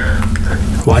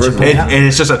 Watch it play out. And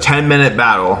it's just a 10-minute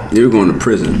battle. You're going to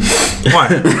prison. Why?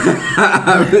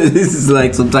 This is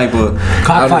like some type of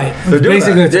Cockfight. doing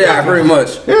Basically, it's a Yeah, cockfight. pretty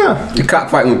much. Yeah. You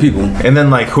cockfighting with people. And then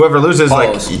like whoever loses,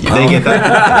 like Pause. they get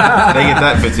that. They get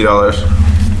that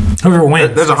 $50. Whoever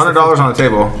wins. There's $100 on the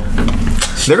table.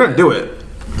 They're gonna do it.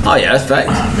 Oh yeah, that's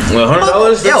facts. Well,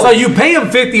 $100. Yo, So you pay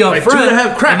them 50 up Like front,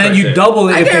 2.5 crack and then right you there. double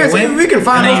it I if they guarantee win. we can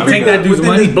find and then those you take people that dude's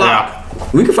within money. this block.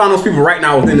 We can find those people right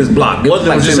now within this block. What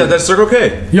Like, was just at that Circle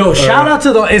K? Yo, shout out to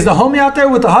is the homie out there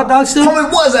with the hot dog still?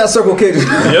 Homie was at Circle K.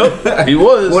 Yep, he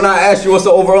was. When I asked you what's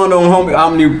the over under on homie, how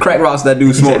many crack rocks that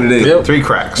dude smoked today? Yep. 3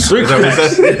 cracks. 3 Is that what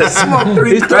he said? Smoked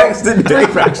 3 cracks today.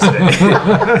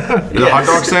 The hot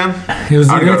dog stand? He was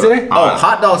I'd eating it go- today? Oh,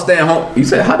 hot dog stand home. You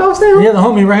said hot dog stand home? Yeah, the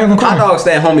homie right here in the Hot corner. dog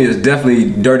stand homie is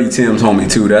definitely Dirty Tim's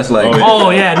homie too. That's like, Oh, yeah. Oh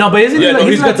yeah, no, but isn't Yeah, he? no,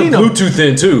 He's he's got the Latino. Bluetooth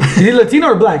in too. Is he Latino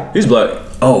or black? He's black.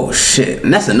 oh shit,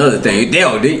 and that's another thing.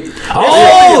 Yo,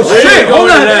 Oh shit! Go Hold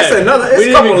into on. that. That's another. We It's a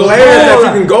didn't couple even go layers that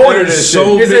there. you can go into There's this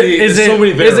so shit. many. Is so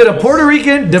many it a variables. Puerto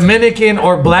Rican, Dominican,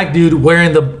 or black dude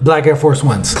wearing the black Air Force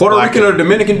Ones? Puerto Rican or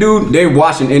Dominican dude, they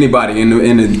watching anybody in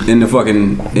the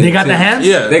fucking. They got the hands?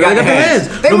 Yeah, They got the hands.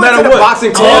 They No went matter to the what.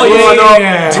 boxing club. Oh, yeah, growing yeah, up.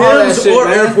 yeah. All that Timbs shit, or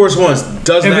man. Air Force Ones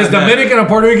does If not it's matter. Dominican or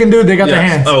Puerto Rican dude, they got the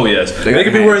Yes. hands. Oh yes, they got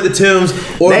could be the wearing the Timbs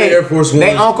or the Air Force Ones.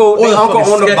 They uncle or the on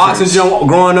fucking the boxing Skechers. jump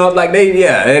growing up, like they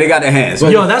got their hands.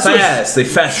 Yo, that's what's- fast. They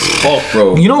fast as fuck,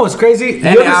 bro. You know what's crazy?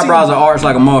 And their eyebrows are arched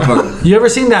like a motherfucker. You ever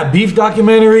seen that beef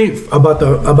documentary about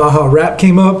how rap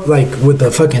came up, like with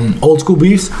the fucking old school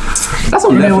beefs? That's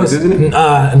on And it Netflix, was- isn't it?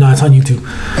 No, it's on YouTube.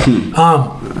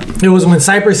 It was when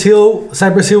Cypress Hill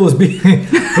was beefing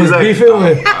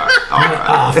with.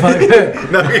 Fuck.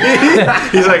 No,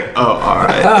 he's like, oh, all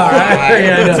right. All right,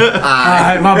 yeah, no. All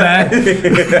right, my bad.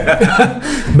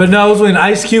 But no, it was when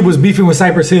Ice Cube was beefing with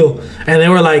Cypress Hill, and they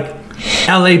were like,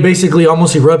 LA basically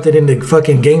almost erupted into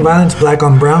fucking gang violence, black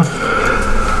on brown.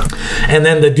 And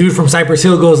then the dude from Cypress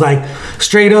Hill goes like,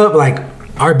 straight up, like,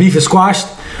 our beef is squashed,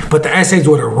 but the essays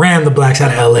would have ran the blacks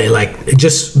out of LA, like,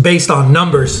 just based on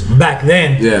numbers back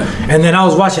then. Yeah. And then I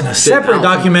was watching a separate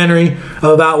documentary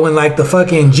about when, like, the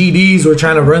fucking GDs were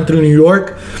trying to run through New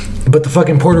York, but the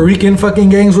fucking Puerto Rican fucking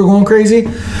gangs were going crazy.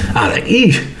 I was like,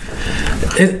 eesh.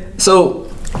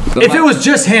 If it was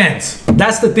just hands,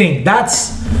 that's the thing.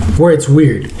 That's where it's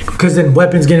weird. Because then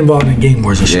weapons get involved in gang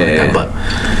wars and shit like that. But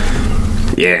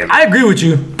yeah, I agree with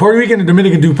you. Puerto Rican and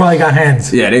Dominican dude probably got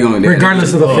hands. Yeah, they're gonna.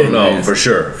 Regardless of the fit. No, hands. For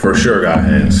sure got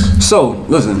hands. So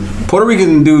listen, Puerto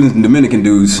Rican dudes and Dominican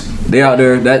dudes, they out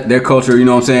there. That their culture, you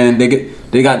know what I'm saying?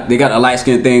 They got a light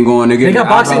skin thing going. They got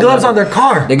boxing gloves on their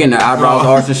car. They getting their eyebrows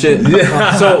arched and shit.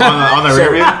 Yeah. So on the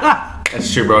rear view.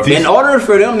 That's true, bro. In order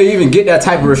for them to even get that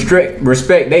type of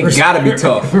respect, they gotta be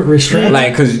tough.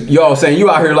 Like, cause y'all saying you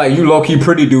out here like you low key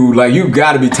pretty dude, like you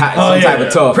gotta be type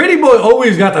of tough. Pretty boy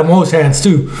always got the most hands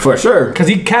too, for sure. Cause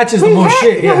he catches the most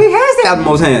shit. Yeah, he has to have the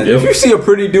most hands. Yep. If you see a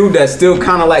pretty dude that still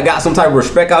kind of like got some type of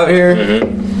respect out here,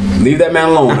 leave that man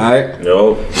alone, all right?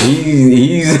 Nope.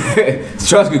 He's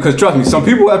trust me, some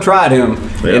people have tried him,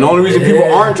 and the only reason people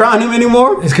aren't trying him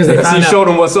anymore is because he showed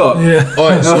them what's up. Yeah. All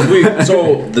right,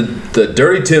 so the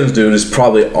Dirty Tim's dude is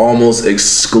probably almost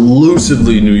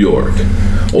exclusively New York.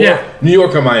 Or New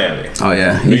York or Miami. Oh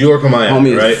yeah, New York or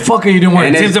Miami, right? Fuck you doing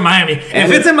wearing Tim's in Miami.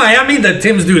 If it's in Miami, the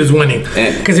Tim's dude is winning.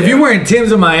 Because if you're wearing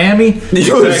Tim's in Miami,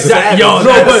 you're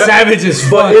savage as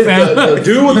fuck, fam. The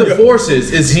dude with the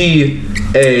forces, is he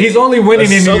he's only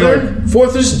winning in New York.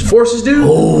 Forces dude?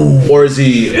 Or is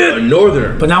he a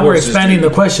northern? But now we're expanding the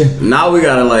question. Now we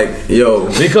gotta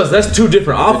because that's two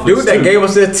different outfits. Dude that gave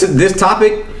us this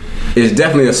topic is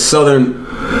definitely a Southern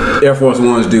Air Force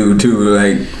Ones dude too,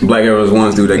 like Black Air Force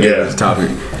Ones dude that gave us the topic.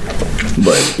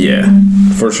 But yeah,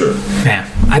 for sure. Man,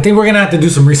 I think we're gonna have to do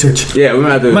some research. Yeah, we're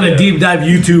gonna have to. I'm gonna deep dive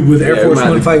YouTube with Air Force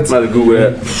One fights. I'm gonna Google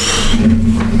that.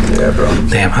 Yeah, bro.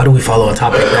 Damn, how do we follow a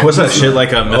topic? What's that shit like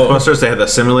Mythbusters? They had the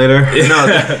simulator.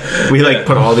 We like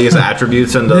put all these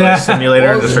attributes into the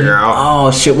simulator and just figure out.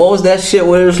 Oh shit! What was that shit?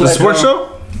 Where it was the sports show?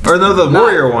 Or no, the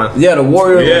Warrior one. Yeah, the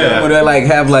Warrior one where they like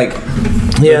have like.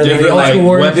 Yeah,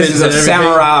 like, this is a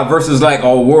samurai versus like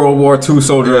a World War II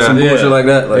soldier or some bullshit like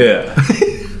that. Like,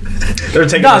 they're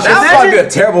taking that would probably be a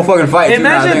terrible fucking fight.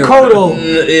 Imagine Kodo.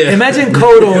 Imagine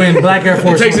Kodo in Black Air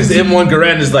Force. He takes his M1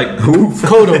 Garand is like who?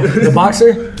 Kodo, the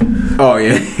boxer. Oh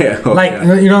yeah. Like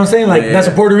you know what I'm saying? Like that's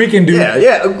a Puerto Rican dude.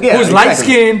 Yeah. Who's light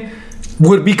skinned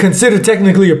would be considered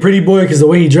technically a pretty boy because the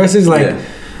way he dresses, like. Yeah.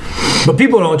 But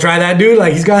people don't try that dude.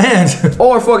 Like he's got hands.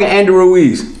 Or fucking Andy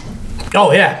Ruiz.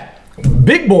 Oh yeah.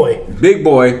 Big boy.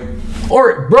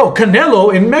 Or bro,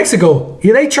 Canelo in Mexico.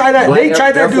 Yeah, they tried that. They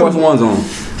tried that dude. Air Force One's on.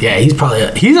 Yeah,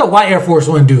 he's a white Air Force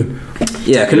One dude.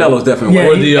 Yeah, Canelo's definitely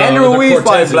white. Yeah, Andrew Ruiz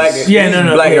probably black. Yeah,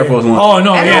 no. Black Air Force One. Oh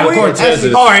no,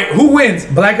 Cortez. All right, who wins?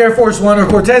 Black Air Force One or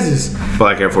Cortez's?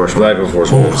 Black Air Force One. Black Air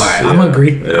Force One. All right, I'm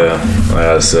agree. Yeah, I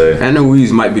gotta say. Andrew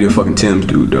Ruiz might be the fucking Tim's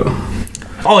dude though.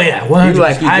 Oh yeah,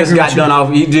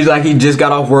 100%. He just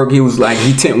got off work. He was like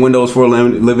he tint windows for a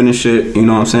living and shit. You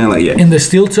know what I'm saying? Like in the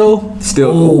steel toe.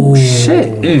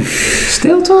 Shit.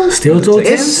 Steel toe. Tim's.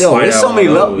 There's so many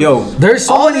levels. There's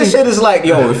so many. This shit is like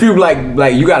if you like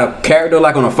you got a character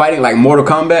like on a fighting like Mortal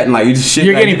Kombat and like you just shit.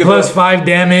 You're getting +5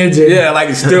 damage. And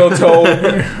like steel toe,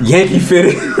 Yankee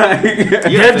fitted.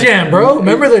 Def Jam, bro.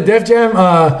 Remember the Def Jam?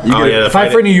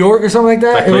 Fight for New York or something like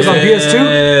that. It was on PS2.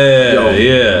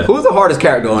 Yeah. Who's the hardest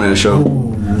character on that show?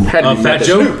 Fat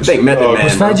Joe? I think Method Man.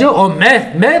 Was Fat Joe? Oh,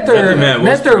 Meth or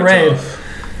Red?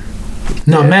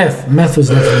 No, Meth was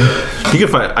definitely. You can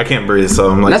fight. I can't breathe,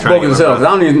 so I'm like. That's broken himself.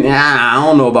 I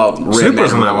don't know about Red.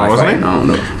 Super's on that one, wasn't he? I don't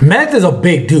know. Meth is a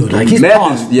big dude. Like he's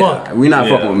tall as fuck. We're not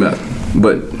fucking with Meth.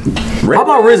 But how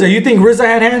about RZA? You think RZA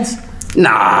had hands?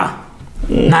 Nah,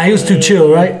 he was too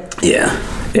chill, right? Yeah.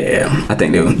 I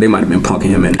think they might have been punking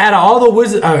him in. Out of all the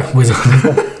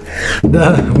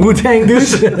the Wu-Tang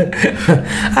dudes,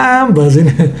 I'm buzzing.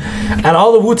 Out of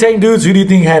all the Wu-Tang dudes, who do you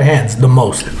think had hands the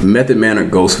most? Method Man or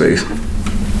Ghostface?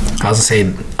 I was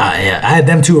gonna say, I had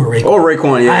them two or Raekwon. Oh,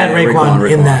 Raekwon, yeah. I had Raekwon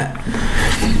in that.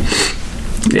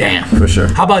 Damn, for sure.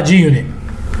 How about G-Unit?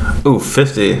 Ooh,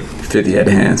 50. 50 had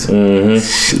the hands.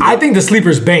 I think the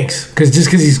sleeper's Banks, because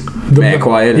he's mad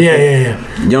quiet.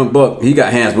 Yeah. Young Buck, he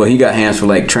got hands, but he got hands for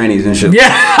like trannies and shit.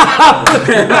 Yeah.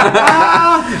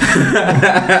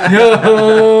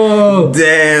 Yo.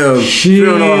 Damn. Shit, you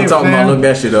don't know what I'm talking man. about. Look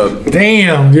that shit up.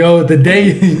 Damn, yo. The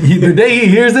day he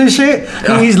hears this shit,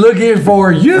 he's looking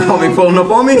for you. Homie pulling up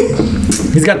on me.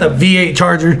 He's got the V8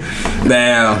 charger.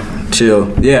 Damn.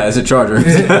 Chill. Yeah, it's a charger.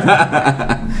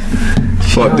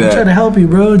 Fuck I'm trying to that. help you,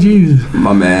 bro. Jeez.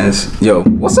 My man's. Yo,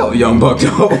 what's up, Young Buck,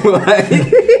 though? Like,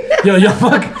 Young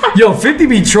Buck. Yo, 50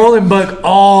 be trolling Buck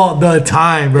all the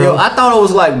time, bro. yo, I thought it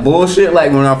was like bullshit.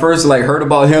 Like when I first like heard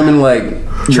about him and like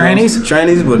Trannies?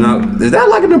 trannies, but no, is that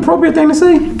like an appropriate thing to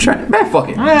say? Man, fuck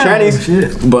it, trannies.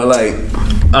 Shit. But like,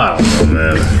 I don't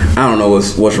know, man. I don't know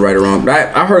what's right or wrong.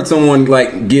 But I heard someone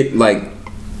like get like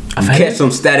catch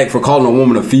some static for calling a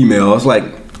woman a female. It's like,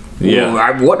 Yeah.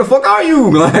 well, what the fuck are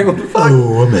you? Like, what the fuck?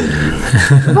 woman.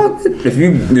 If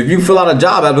you fill out a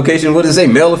job application, what does it say,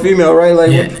 male or female, right?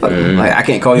 Like, what the fuck? Like, I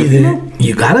can't call you female. Either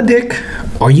you got a dick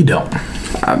or you don't.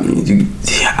 I mean,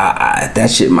 that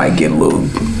shit might get a little.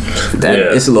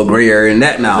 It's a little gray area in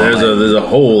that now. There's a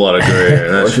whole lot of gray area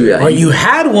in that shit. Or you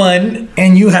had one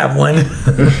and you have one.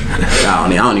 I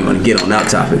don't even want to get on that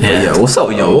topic. But yeah, what's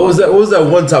up, yo? What was that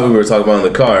one topic we were talking about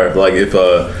in the car? Like if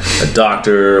a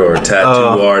doctor or a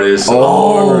tattoo artist or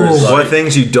barber is What like,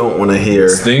 things you don't want to hear?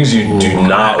 things you do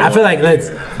not I want. feel like let's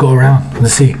go around.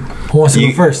 Let's see. Who wants to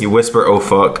go first? You whisper, "Oh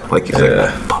fuck," like you say,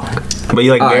 Yeah. "Fuck," but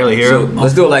you like All right, barely hear so them.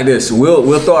 let's do it like this.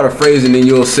 We'll throw out a phrase and then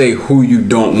you'll say who you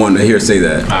don't want to hear say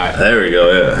that. There we go,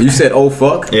 yeah. You said, "Oh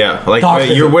fuck." Yeah, like Doctor.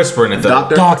 you're whispering it though.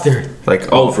 Doctor? Doctor.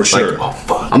 Like Oh, for sure. Like, oh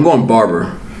fuck. I'm going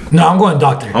barber. No, I'm going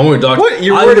doctor. I'm with doctor. What?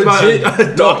 You're I worried legit- about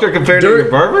a doctor compared to During-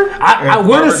 your barber? I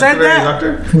would have said compared to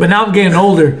your that, doctor? but now I'm getting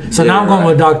older, so now I'm going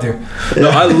with doctor. No,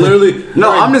 I literally.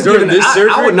 No, I'm just during giving.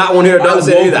 I would not want to hear a doctor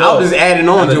say either. I was just adding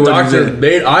on and to the what you doctor said.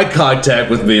 made eye contact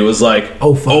with me. Was like,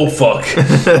 Oh, fuck. oh fuck,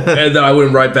 and then I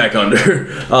went right back under.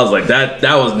 I was like, that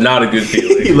was not a good He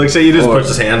feeling. looks at you, just puts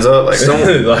his hands up, like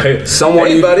Like, Someone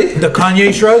hey, you- buddy. The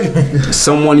Kanye shrug.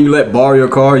 Someone you let borrow your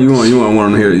car, you want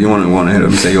to hear. You want to hear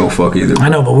them say, "Oh fuck," either. I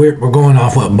know, but we're going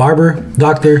off what? Barber,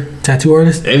 doctor, tattoo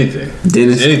artist. Anything.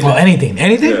 Dentist. Anything. Well, anything. Yeah,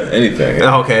 anything.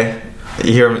 Yeah. okay.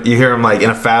 You hear him like in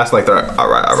a fast, like they're all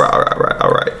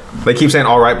right. They keep saying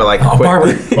all right, but like Oh, quick.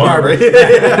 barber. Barber.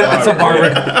 That's a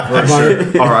barber.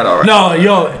 Barber. all right. No,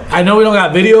 yo, I know we don't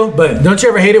got video, but don't you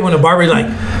ever hate it when a barber like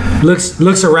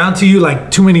looks around to you like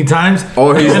too many times?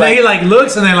 Or he's and like- then he like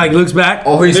looks and then like looks back.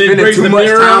 Or he's Then he spending breaks too the much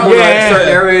mirror time on out. like a Yeah. certain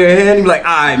area of your head. He's like,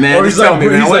 "All right, man, Or just he's tell like, me,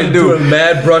 man, he's what like to do?" doing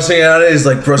mad brushing at it. He's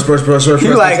like brush.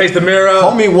 He like takes the mirror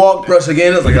out. Homie walked. brush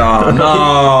again. It's like, oh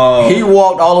no. He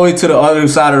walked all the way to the other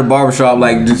side of the barbershop,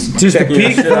 like just Just a checking your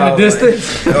peek shit from a out,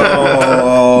 distance. like,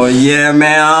 oh yeah,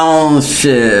 man. Oh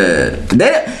shit.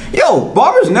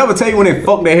 Barbers never tell you when they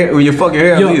fuck their hair. When you fuck your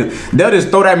hair, Yo. up either. They'll just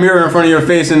throw that mirror in front of your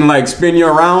face and like spin you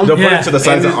around. They'll put Yeah. it to the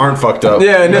sides that aren't fucked up.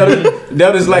 Yeah, and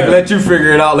they'll just like let you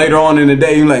figure it out later on in the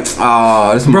day. You're like,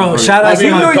 oh, this Bro, motherfucker." shout out like, to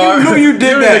you my knew, car. you knew you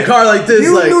did You're that. in the car like this.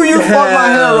 You like, knew you fucked my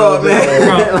hair up,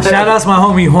 man. Bro, shout out to my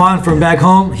homie Juan from back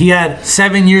home. He had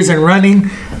 7 years in running,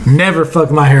 never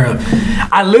fucked my hair up.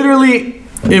 I literally,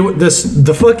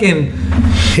 the fucking,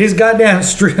 his goddamn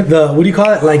streak, what do you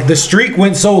call it? Like the streak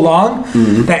went so long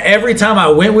that every time I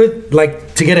went with,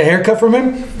 like, to get a haircut from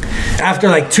him, after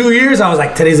like 2 years, I was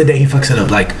like, today's the day he fucks it up.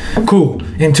 Like, cool.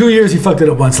 In 2 years, he fucked it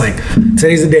up once. Like,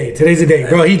 today's the day. Today's the day.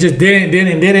 Bro, he just did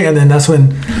it. And then that's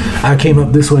when I came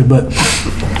up this way. But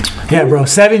yeah, bro,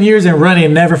 7 years in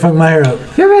running, never fucked my hair up.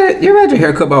 You ever had your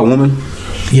hair cut by a woman?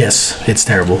 Yes, it's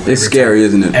terrible. It's scary,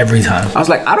 isn't it? Every time. I was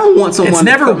like, I don't want someone. It's to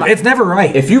never cut my- it's never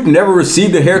right. If you've never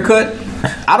received a haircut,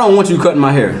 I don't want you cutting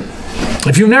my hair.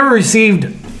 If you've never received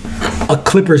a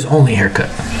clippers only haircut,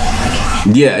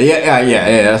 Yeah.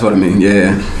 That's what I mean.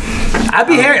 Yeah. I'd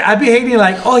be hating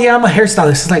like, oh yeah, I'm a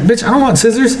hairstylist. It's like, bitch, I don't want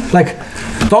scissors. Like,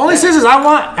 the only scissors I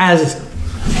want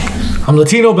I'm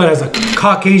Latino, but as a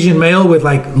Caucasian male with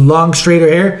like long straighter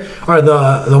hair are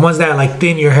the ones that like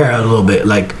thin your hair out a little bit.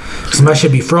 Like, some my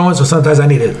shit be throwing, so sometimes I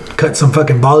need to cut some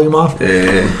fucking volume off.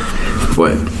 Yeah.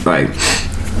 But like,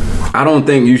 I don't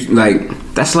think you like.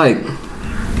 That's like,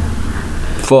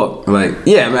 fuck. Like,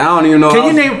 yeah, man. I don't even know.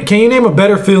 Can you name a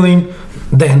better feeling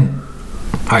than?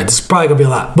 All right, this is probably gonna be a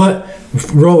lot, but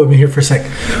roll with me here for a sec.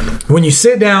 When you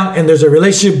sit down and there's a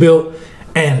relationship built,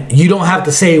 and you don't have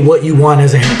to say what you want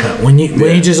as a haircut. When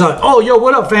you just like, oh yo,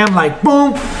 what up, fam? Like,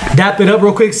 boom, dap it up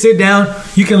real quick, sit down.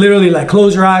 You can literally like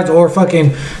close your eyes or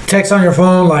fucking text on your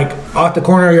phone, like off the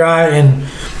corner of your eye, and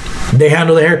they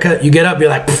handle the haircut. You get up, you're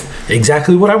like,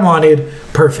 exactly what I wanted.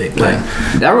 Perfect. Like,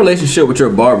 that relationship with your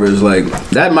barber is like,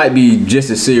 that might be just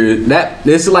as serious. That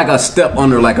it's like a step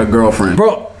under like a girlfriend.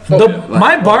 bro,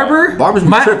 My barber,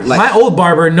 my old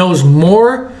barber knows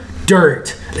more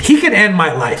dirt. He can end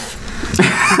my life.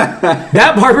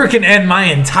 That barber can end my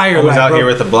entire life. Out here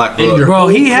with the black book. Bro,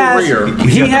 he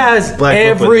has black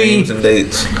every book with names and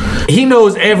dates. He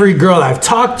knows every girl I've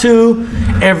talked to,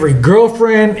 every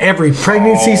girlfriend, every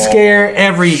pregnancy scare,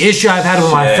 every issue I've had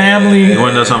with my family. You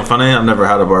want to know something funny? I've never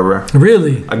had a barber.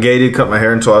 Really? A gay dude cut my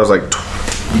hair until I was like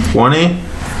 20,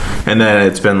 and then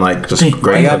it's been like just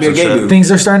great.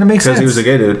 Things are starting to make sense. Because he was a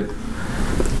gay dude.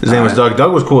 His name was Doug.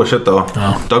 Doug was cool as shit though.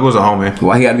 Oh. Doug was a homie.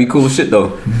 Why he gotta be cool as shit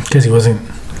though? Because he wasn't.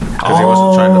 Because he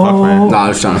wasn't trying to fuck me. Nah, I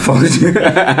was trying to fuck with you.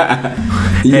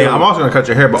 Hey, I'm also gonna cut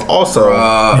your hair, but also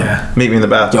meet me in the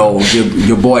bathroom. Yo,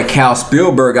 your boy Cal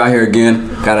Spielberg out here again.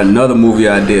 Got another movie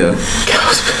idea.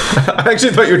 I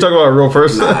actually thought you were talking about a real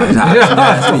person.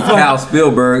 Cal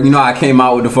Spielberg. You know, I came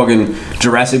out with the fucking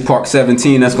Jurassic Park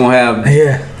 17 that's gonna have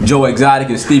Joe Exotic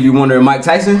and Stevie Wonder and Mike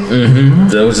Tyson. Mm-hmm.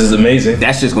 That was just amazing.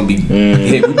 That's just gonna be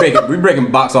hit. We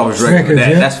breaking box office records with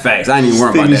that. That's facts. I ain't even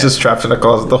worried about that. He's just trapped in a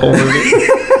closet the whole movie.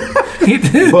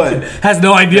 But has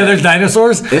no idea there's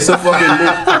dinosaurs. It's a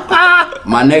fucking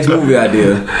my next movie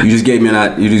idea. You just gave me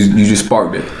you just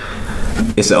sparked it.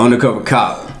 It's an undercover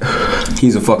cop.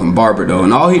 He's a fucking barber though,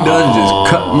 and all he does is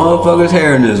just cut motherfuckers'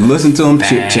 hair and just listen to them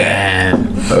chit chat.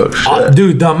 Oh shit,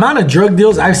 dude! The amount of drug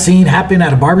deals I've seen happen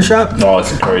at a barbershop. Oh,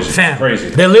 it's crazy. Fam, crazy.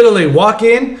 They literally walk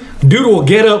in. Dude will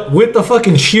get up with the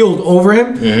fucking shield over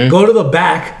him, go to the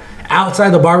back outside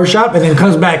the barbershop, and then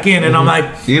comes back in, and I'm like,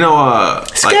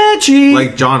 sketchy.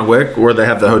 Like John Wick, where they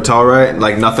have the hotel, right?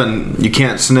 Like nothing, you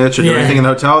can't snitch or do anything in the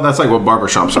hotel. That's like what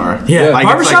barbershops are. Yeah, like,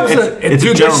 barbershops it's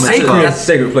a gentleman's club. That's a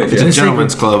sacred place. It's a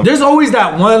gentleman's club. There's always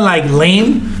that one like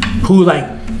lame who like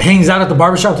hangs out at the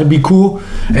barbershop to be cool,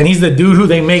 and he's the dude who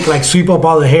they make like sweep up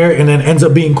all the hair and then ends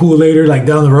up being cool later, like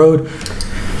down the road.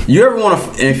 If you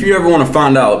ever want to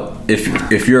find out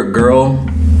if your girl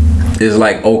is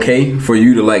like okay for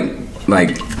you to like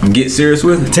get serious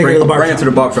with, bring her to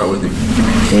the barbershop with you.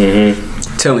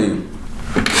 Telling you,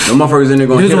 the motherfuckers in there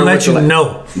gonna hit her let you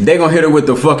know. They gonna hit her with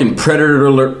the fucking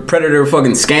predator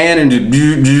fucking scan and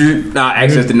just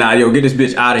access denied. Yo, get this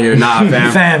bitch out of here. Nah,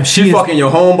 fam. She's fucking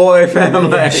your homeboy, fam.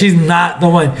 Like, she's not the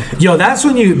one. Yo, that's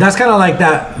kind of like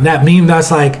that meme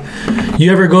that's like,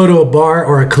 you ever go to a bar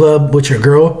or a club with your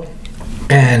girl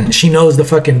and she knows the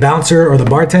fucking bouncer or the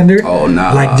bartender? Oh,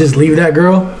 nah. Like, just leave that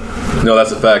girl. No,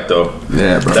 that's a fact though.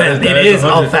 Yeah, bro. It is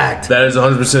a fact. That is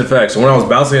 100% fact. So when I was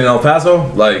bouncing in El Paso,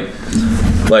 like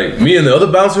me and the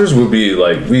other bouncers would be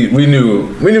like, we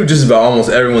knew just about almost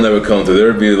everyone that would come through. There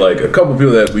would be like a couple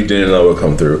people that we didn't know would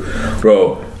come through.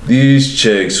 Bro, these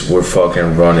chicks were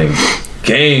fucking running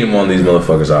game on these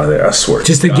motherfuckers out there. I swear.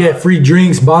 Just to get free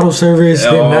drinks, bottle service,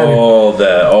 all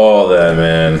that,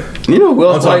 man. You know who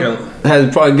else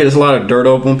has probably get us a lot of dirt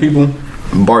up on people?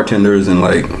 Bartenders and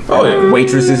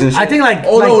waitresses and shit. I think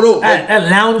at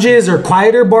lounges or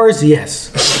quieter bars,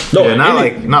 yes. No, not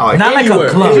like a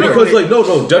club.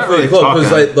 Because definitely a club.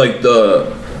 Because like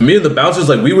me and the bouncers,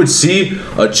 like we would see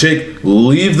a chick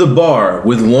leave the bar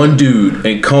with one dude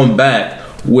and come back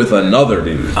with another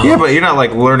dude. Yeah, but you're not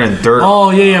like learning dirt. Oh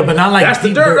yeah, but not like that's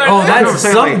the dirt. Right oh, that's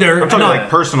some dirt. I'm talking like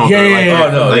personal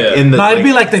dirt. It'd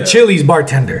be like the Chili's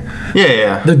bartender.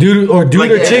 Yeah. The dude or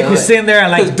chick who's sitting there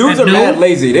and like dudes are mad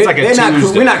lazy.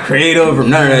 We're not creative or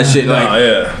none of that shit.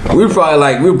 Like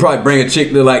we would probably bring a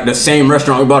chick to like the same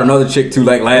restaurant we bought another chick to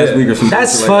like last week or something.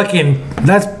 That's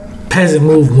that's peasant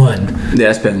move one. Yeah,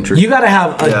 that's peasantry. You gotta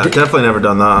have definitely never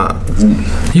done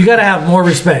that. You gotta have more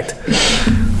respect.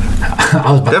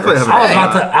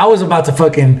 I was about to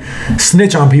fucking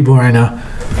snitch on people right now.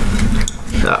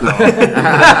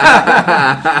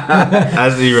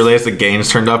 As he relates, the gains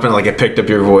turned up and like it picked up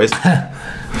your voice.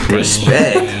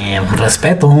 Respect.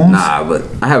 Respeto. Nah, but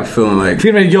I have a feeling like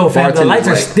yo, fam, the lights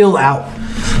are still out.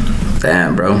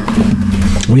 Damn, bro.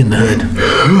 We in the hood.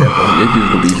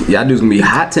 Y'all dudes gonna be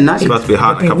hot tonight. It's about to be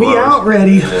hot in a couple hours. We out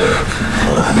ready.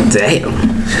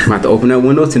 Damn. I'm about to open that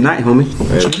window tonight, homie.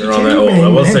 I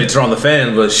will say turn on the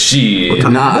fan, but shit.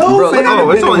 Nah, bro.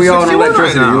 It's only 61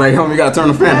 right now. Like, homie, you gotta turn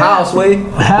the fan. House way.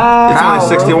 It's only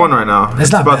 61 right now. It's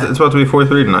about to be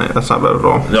 43 tonight. That's not bad at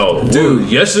all. No, dude.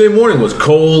 Yesterday morning was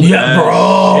cold. Yeah,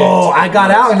 bro. I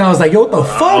got out and I was like, yo, what the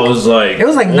fuck? I was like, it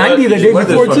was like 90 the day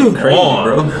before too. Crazy,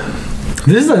 bro.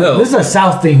 This is a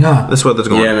South thing, huh? This is what that's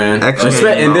going. Yeah, man.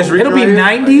 X-Men, In this bro. It'll be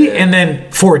 90 and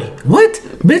then 40. What?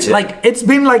 Bitch, like, it's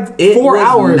been like 4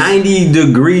 hours. 90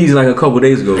 degrees like a couple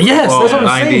days ago. Yes, that's what I'm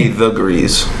 90 saying. I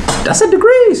degrees. said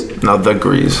degrees. No,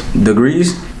 degrees.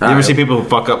 Degrees? You ever see people who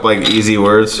fuck up like easy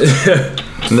words?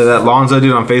 That Lonzo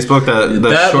dude on Facebook,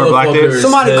 that short black dude.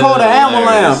 Somebody called the hammer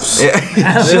lamps. Shit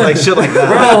like that.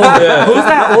 Bro, who's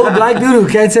that old black dude who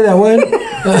can't say that word?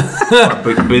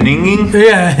 Beninging?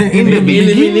 Yeah. In the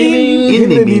beginning. In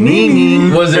the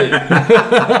beginning. Was it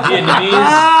Vietnamese?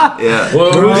 Yeah.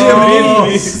 Well,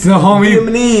 It's the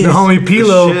homie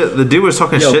Pilo. Shit, the dude was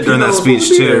talking shit during that speech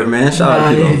too. Man, shout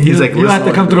out to Pilo. He's like, you have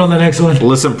to come through on the next one.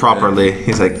 listen properly.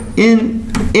 He's like, in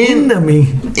the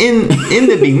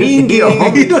the beginning.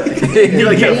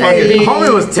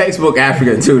 Homie was textbook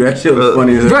African too. That shit was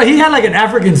funny as hell. Bro, he had like an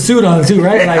African suit on too,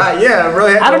 right? Like, Yeah, bro.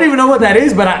 I don't even know what that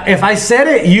is, but if I said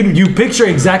it, you picture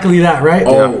exactly that, right?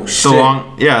 Oh, It's shit. the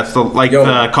long, yeah, it's the like Yo.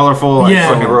 the colorful like,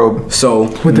 Yeah. fucking robe. So,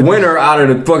 the- winner out of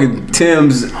the fucking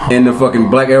Timbs and the fucking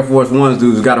Black Air Force Ones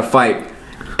dudes got to fight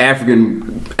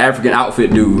African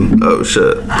outfit dude. Oh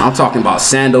shit! I'm talking about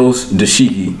sandals,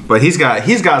 dashiki. But he's got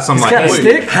some He's like got a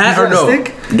stick? hat He's or got a no?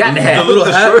 stick? Got the hat. The little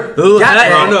hat? The little Got the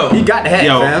hat? hat. Or no? He got the hat,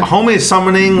 yo, fam. homie is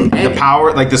summoning the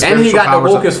power, like the spiritual And he got the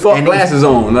powers woke of as fuck any- glasses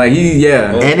on. Like,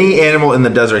 Any animal in the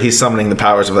desert, he's summoning the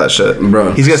powers of that shit,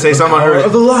 Bro. He's gonna say something under Power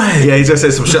of the lion. Yeah, he's gonna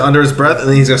say some shit under his breath, and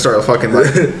then he's gonna start fucking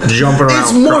like jumping around.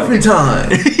 It's morphin' time.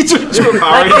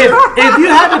 Like, if you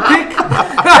had to pick,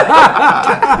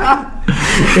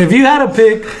 if you had to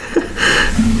pick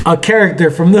a character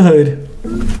from the hood,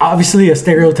 obviously a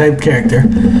stereotype character,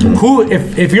 who,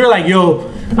 if you're like, yo,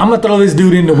 I'm gonna throw this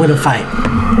dude in to win a fight,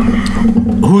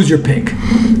 who's your pick?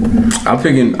 I'm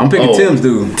picking Tim's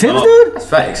dude. Tim's dude? That's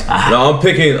facts. No, I'm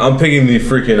picking the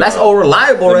freaking. That's all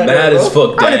reliable the right mad there, as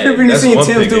bro. fuck How many dad. people you That's seen what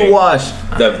I'm Tim's dude picking. wash?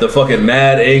 The fucking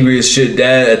mad, angry as shit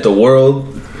dad at the world.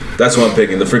 That's what I'm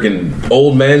picking. The freaking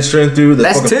old man strength dude. The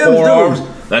That's fucking Tim's forearms. dude.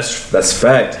 That's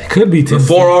fact. Could be The Tim's.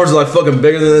 forearms are like fucking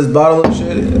bigger than this bottle and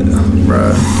shit.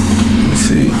 Bruh. Let's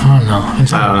see. I don't know. I'm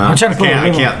trying to pull I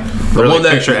a can't one really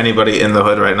that- picture anybody in the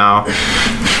hood right now.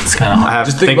 It's kind of hard. I have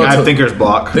Just think about thinker's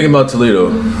block. Thinking about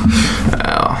Toledo.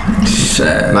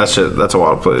 Shit. That's a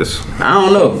wild place. I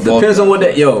don't know. Depends on what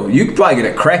that. Yo, you could probably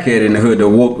get a crackhead in the hood to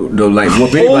whoop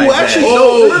anybody. actually,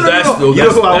 Oh, no. that's You know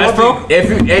who I want, bro? If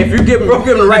you give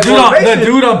him the right The motivation,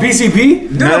 dude on PCP?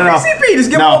 dude, No. PCP, just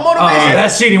give No. him motivation.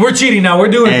 That's cheating. We're cheating now. We're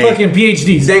doing Hey. fucking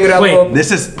PhDs. Dang it, I Wait, love-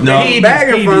 This is He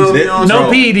bagging from him, you know what I'm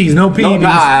no saying? PEDs. No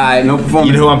PEDs. No performance.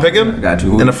 You know who I'm picking? Got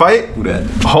you. In a fight? Who that?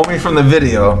 Homie from the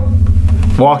video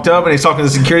walked up and he's talking to the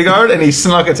security guard and he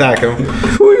snuck attack him.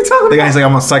 Who are you talking The about? guy's like,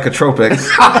 I'm on psychotropics.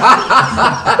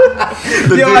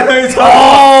 Yo, I know you're talking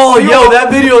Oh, yo, that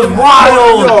video is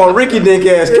wild. Oh, Ricky Dink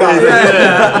ass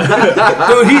cop.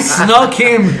 Dude, he snuck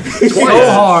him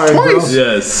so hard, bro.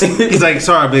 Yes. He's like,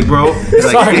 sorry, big bro. He's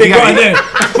like, Sorry, he big got- guy. And then,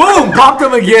 boom, popped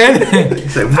him again.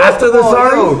 After the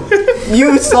sorry.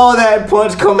 You saw that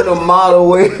punch coming a mile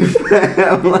away.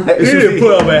 I'm like, He didn't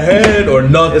put up a head or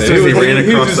nothing. As soon as he ran was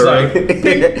across just the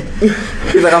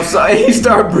like, he's like, I'm sorry. He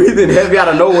started breathing heavy out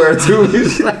of nowhere too.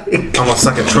 He's like, I'm on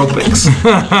psychotropics.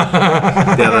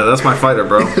 Yeah, that's my fighter,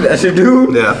 bro. that's your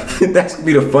dude. Yeah. That's gonna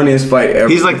be the funniest fight ever.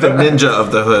 He's like the ninja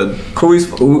of the hood.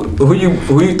 who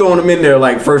you throwing him in there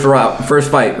like first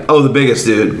fight? Oh, the biggest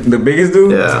dude. The biggest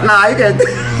dude? Yeah. Nah, you got.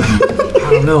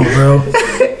 I don't know, bro.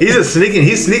 He's sneaking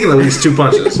at least 2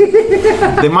 punches.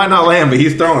 They might not land, but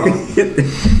he's throwing them.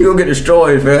 You gonna get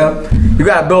destroyed, fam. You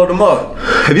gotta build them up.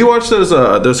 Have you watched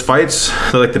those fights?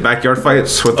 They're like the backyard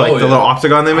fights with like Oh, the yeah. little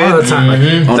octagon they made? All the time.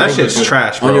 That shit's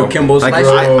trash, bro. On your Kimbo like, Slice?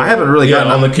 I haven't really yeah,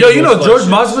 gotten on the Yo, you know keyboard George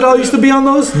slice. Masvidal used to be on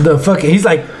those? The fucking, he's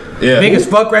like Yeah. big as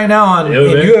fuck right now in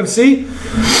man. UFC.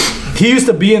 He used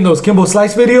to be in those Kimbo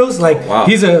Slice videos. Like, wow.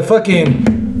 he's a fucking,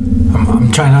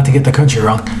 I'm trying not to get the country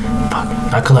wrong.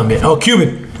 Fuck, not Colombian. Oh,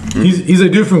 Cuban. He's a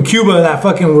dude from Cuba that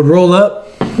fucking would roll up.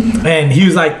 And he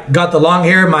was like, got the long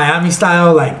hair, Miami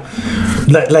style, like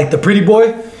the pretty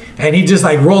boy. And he just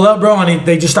like roll up, bro, and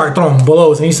they just start throwing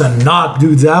blows. And he used to knock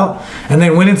dudes out. And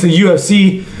then went into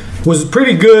UFC, was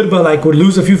pretty good, but like would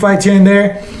lose a few fights here and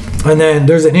there. And then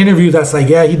there's an interview that's like,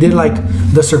 yeah, he did like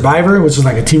The Survivor, which is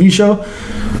like a TV show.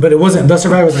 But it wasn't The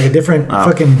Survivor, it was like a different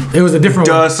it was a different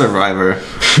one. The Survivor. A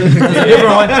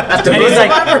different one. And he's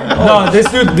like, no,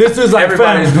 this dude's like,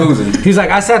 Everybody's fam. losing. He's like,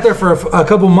 I sat there for a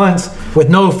couple months with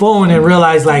no phone and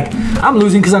realized like, I'm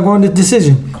losing because I'm going to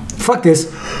decision. Fuck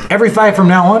this. Every fight from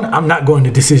now on, I'm not going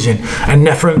to decision. And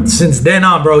since then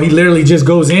on, bro, he literally just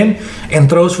goes in and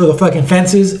throws for the fucking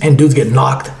fences and dudes get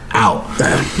knocked out.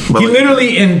 He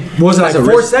literally in was it like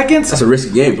 4 seconds? That's a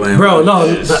risky game plan, bro. No,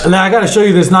 I gotta show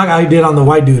you this knockout he did on the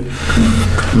white dude.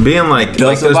 Being like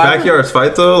those backyard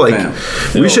fights though, like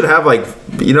we should have like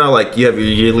you know like you have your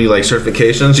yearly like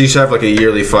certifications. You should have like a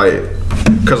yearly fight.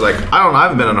 Cause like I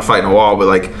haven't been in a fight in a while, but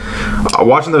like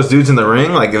watching those dudes in the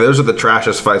ring, like those are the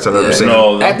trashiest fights I've ever seen.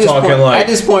 No, at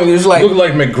this point, it's like look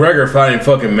like McGregor fighting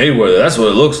fucking Mayweather. That's what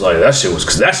it looks like. That shit was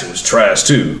trash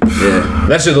too. Yeah,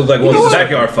 that shit looked like one of those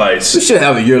backyard fights. We should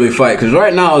have a yearly fight because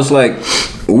right now it's like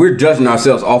we're judging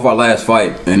ourselves off our last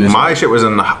fight. And my shit was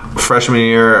in freshman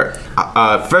year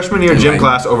gym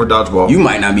class over dodgeball. You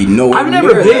might not be nowhere. I've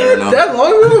never been that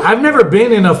long ago. I've never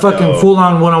been in a fucking full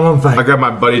on one-on-one fight. I grabbed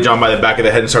my buddy John by the back of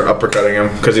the head and started uppercutting him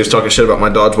because he was talking shit about my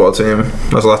dodgeball team.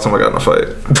 That was the last time I got in a fight.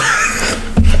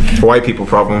 White people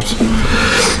problems.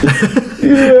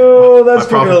 Yo, that's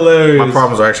fucking hilarious. My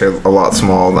problems are actually a lot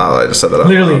small now that I just said that.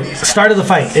 Literally, start of the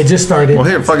fight. It just started. Well,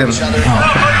 here, fucking.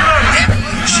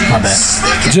 My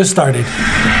bad. It just started.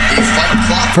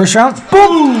 First round.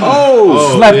 Boom.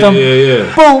 Oh, slapped him.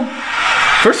 Yeah. Boom.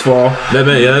 First of all, that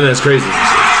man's crazy.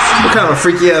 What kind of a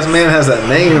freaky ass man has that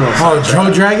name? Oh,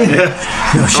 Dro Dragon.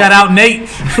 Yo, shout out Nate.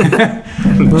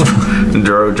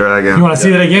 Dro Dragon. You want to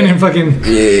see that again in fucking?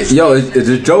 Yeah. Yo,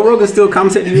 is Joe Rogan still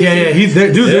commentating? Yeah. He's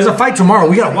there, dude. There's a fight tomorrow.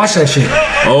 We gotta watch that shit.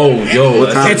 Oh, yo,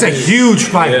 it's a huge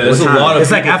fight. Yeah, there's a lot of.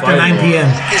 It's like after 9 p.m.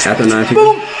 After 9 p.m.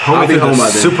 Boom. I'll be home by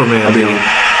then. Superman. I'll be home.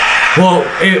 Well,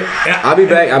 I'll be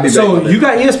back. So you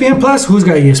got ESPN Plus? Who's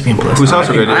got ESPN Plus? Who's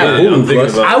also good?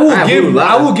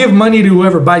 I will give money to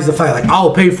whoever buys the fight. Like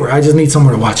I'll pay for it. I just need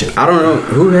somewhere to watch it. I don't know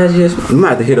who has ESPN. We might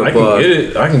have to hit up. I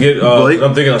can get it.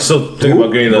 I'm still thinking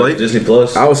about getting Disney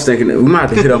Plus. I was thinking we might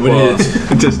have to hit up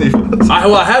Disney Plus.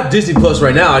 I have Disney Plus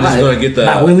right now. I'm just gonna get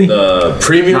the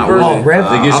premium version.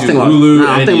 They get you Hulu.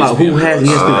 I'm thinking about who has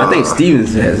ESPN. I think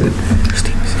Stevens has it.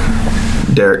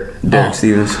 Derek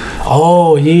Stevens.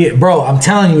 Oh yeah, bro. I'm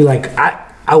telling you, like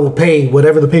I will pay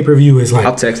whatever the pay-per-view is. Like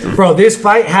I'll text him. Bro, this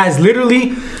fight has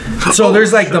literally. So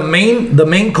there's like the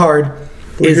main card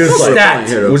is stacked,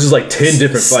 which is like 10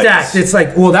 different fights. Stacked. It's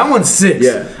like that one's 6.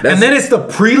 Yeah, and then it's the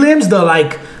prelims,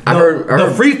 I heard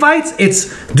the free fights.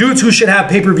 It's dudes who should have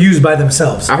pay-per-views by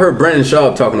themselves. I heard Brendan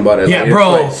Schaub talking about it. Yeah, like,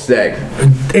 bro. Stacked.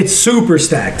 It's super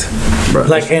stacked. Bro.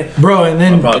 And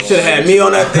then should have had me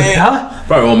on that thing. Huh?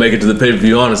 Probably won't make it to the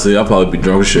pay-per-view. Honestly, I'll probably be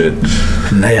drunk as shit.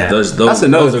 Yeah. That's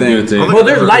another thing. Well,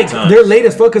 they're late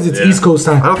as fuck because it's East Coast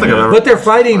time. I don't think I've ever. But they're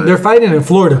fighting in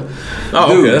Florida.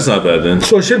 Oh, okay, that's not bad then.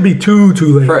 So it should be too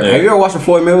late. Have you ever watched a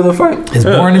Floyd Mayweather fight? It's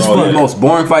boring as fuck. The most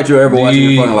boring fight you ever watched in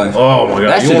your fucking life. Oh my god,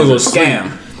 that shit is a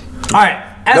scam. All right.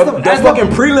 The fucking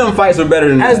prelim fights are better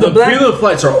than that. The prelim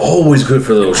fights are always good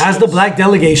for those. As the black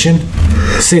delegation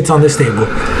sits on this table,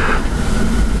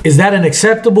 is that an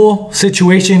acceptable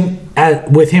situation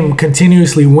with him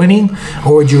continuously winning,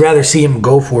 or would you rather see him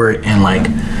go for it and like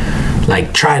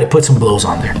try to put some blows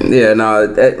on there? Yeah,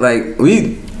 no,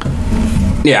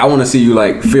 I want to see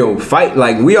you fight.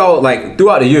 Like we all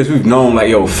throughout the years we've known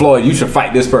yo, Floyd, you should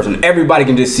fight this person. Everybody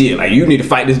can just see it. Like you need to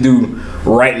fight this dude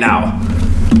right now.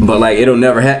 But it'll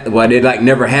never happen. Well, it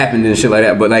never happened and shit like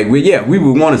that. But we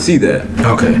would want to see that.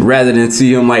 Okay. Rather than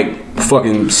see him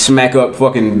fucking smack up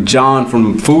fucking John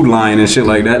from Food Lion and shit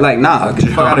like that. Nah, get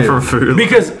the fuck out of here.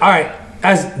 Because all right,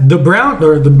 as the brown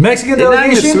or the Mexican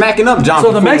delegation smacking up John.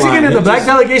 So the Mexican and the black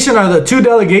delegation are the two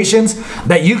delegations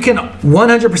that you can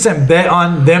 100% bet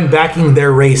on them backing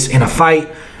their race in a fight,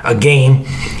 a game.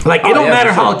 It don't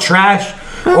matter how trash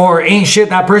or ain't shit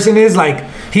that person is.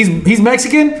 He's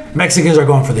Mexican. Mexicans are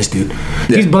going for this dude.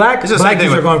 Yeah. He's black. Black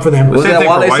dudes are going for them. Was that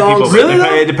white people? Really?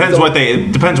 It depends what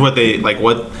they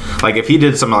if he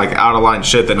did some out of line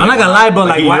shit. Then I'm not gonna lie, but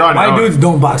white dudes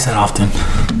don't box that often.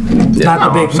 Yeah,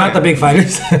 not the big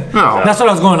fighters. No, that's what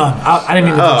I was going on. I didn't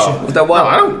mean to talk shit.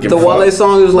 The Wale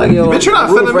song is yo, bitch, you're not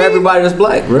root for everybody that's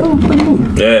black, bro.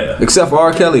 Yeah. Except for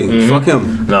R. Kelly. Mm-hmm. Fuck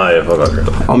him. Nah, yeah, fuck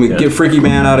R. Kelly. Get Freaky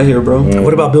Man out of here, bro. Mm-hmm.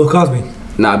 What about Bill Cosby?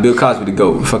 Nah, Bill Cosby the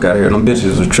GOAT. Fuck out of here. Them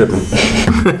bitches are tripping.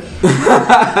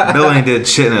 Bill ain't did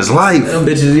shit in his life. Them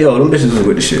bitches was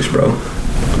with the shits, bro.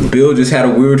 Bill just had a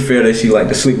weird fear that she liked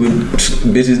to sleep with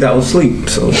bitches that was asleep.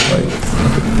 So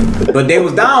but they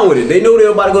was down with it. They knew they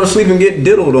were about to go to sleep and get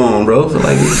diddled on, bro. So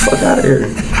fuck out of here.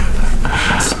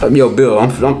 Yo, Bill, I'm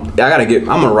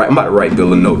about to write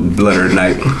Bill a letter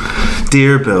tonight.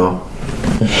 Dear Bill.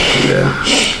 Yeah.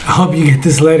 I hope you get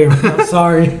this later. I'm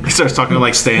sorry. He starts talking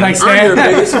like Stan. I'm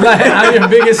your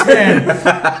biggest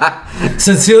fan.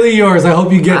 Sincerely yours. I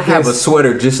hope you get this. I have a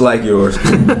sweater just like yours.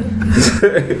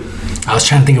 I was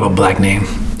trying to think of a black name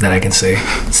that I can say.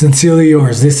 Sincerely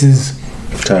yours. This is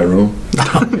Tyrone.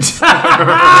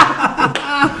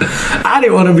 I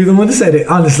didn't want to be the one to say it,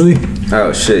 honestly.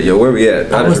 Oh shit, yo, where we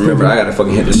at? I just remember I gotta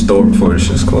fucking hit the store before this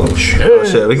shit's closed. Oh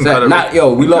shit, we can cut it. Not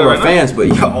yo, we love our fans, but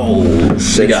yo,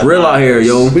 shit, it's real out here,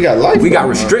 yo. We got life. We got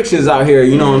restrictions out here.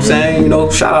 You know what I'm saying? You know,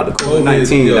 shout out to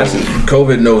COVID-19.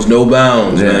 COVID knows no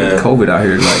bounds, man. COVID out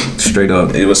here, like straight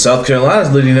up. It was South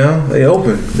Carolina's litty now. They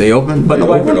open. They open, but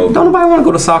don't nobody want to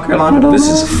go to South Carolina though. This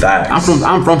is facts.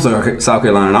 I'm from South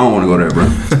Carolina, and I don't want to go there, bro.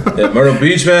 Yeah, Myrtle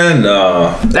Beach, man.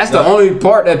 That's the only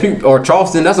part that people, or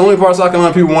Charleston. That's the only part of South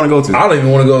Carolina people want to go to. I don't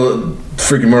even want to go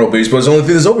freaking Myrtle Beach, but it's the only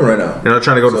thing that's open right now. You're not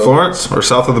trying to go to Florence or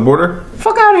south of the border?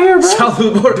 Fuck out of here, bro. South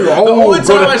of the border. The only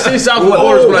time I see south of the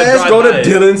border is when I drive Let's go to by.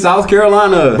 Dillon, South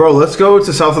Carolina. Bro, let's go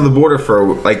to south of the border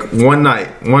for like one night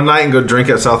and go drink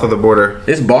at south of the border.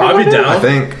 It's bar. I'd be down. I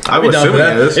think. I'd be down for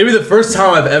that. It'd be the first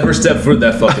time I've ever stepped foot in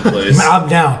that fucking place. I'm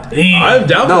down. I'm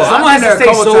down for that. Someone has to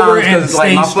stay sober and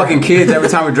like my fucking kids. Every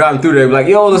time we're driving through there, be like,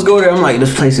 "Yo, let's go there." I'm like,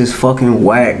 "This place is fucking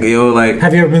whack." Yo, like,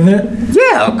 have you ever been there?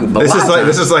 Yeah.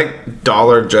 This is like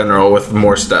Dollar General with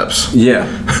more steps. Yeah.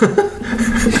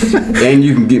 And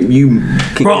you can get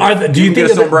Bro, do you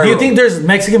think there's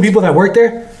Mexican people that work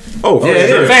there? Oh, yeah,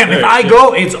 sure. Fam, if I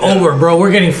go, it's over, bro.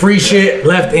 We're getting free shit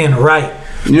left and right.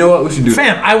 You know what we should do?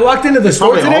 Fam, I walked into the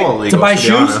store today to buy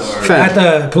shoes at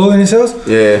the Pavilion Sales.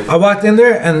 Yeah. I walked in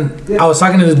there and I was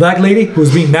talking to this black lady who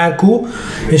was being mad cool,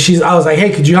 and I was like,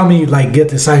 "Hey, could you help me like get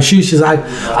this size shoes?" She's like,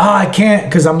 "Oh, I can't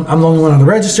because I'm the only one on the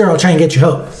register. I'll try and get you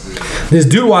help." This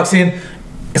dude walks in.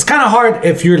 It's kind of hard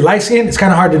if you're light skinned. It's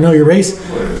kind of hard to know your race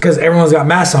because everyone's got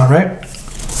masks on, right?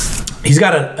 He's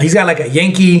got like a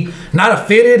Yankee, not a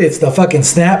fitted. It's the fucking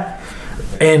snap.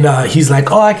 And he's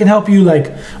like, "Oh, I can help you.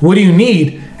 Like, what do you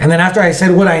need?" And then after I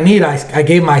said what I need, I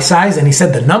gave my size and he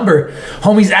said the number.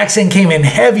 Homie's accent came in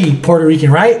heavy Puerto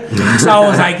Rican, right? So I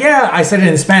was like, yeah. I said it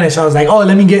in Spanish. I was like, "Oh,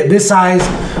 let me get this size,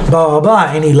 blah, blah,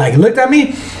 blah." And he like looked at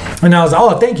me and I was like,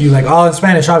 "Oh, thank you." Like all in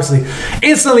Spanish, obviously.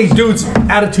 Instantly, dude's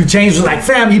attitude changed. Was like,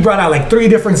 "Fam," he brought out like 3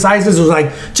 different sizes. It was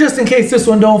like, "Just in case this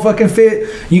one don't fucking fit,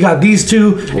 you got these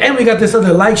 2. And we got this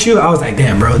other light shoe." I was like,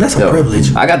 "Damn, bro, that's a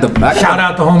privilege." Shout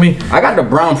out to homie. I got the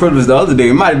brown privilege the other day.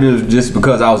 It might have been just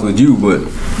because I was with you, but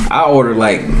I ordered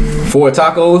like 4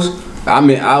 tacos. I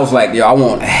mean, I was like, "Yo, I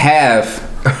want half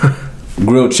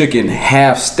grilled chicken,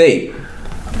 half steak."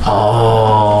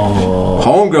 Oh.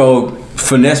 Homegirl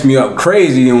finessed me up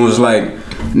crazy and was like,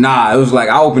 "Nah." It was like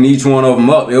I opened each one of them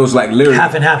up. It was like literally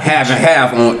half and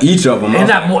half on each of them.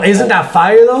 Isn't that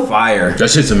fire though? Fire. That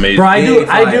shit's amazing. Bro,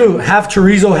 I do half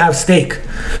chorizo, half steak.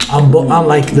 I'm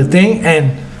like the thing,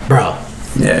 and bro.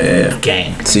 Yeah.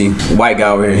 Gang. See, white guy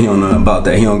over here, he don't know about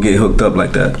that. He don't get hooked up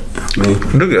like that. I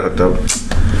do get hooked up.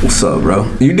 What's up, bro?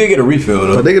 You did get a refill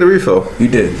though. I did get a refill. You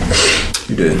did.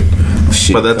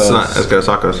 Shit, but that's not as good as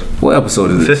tacos. What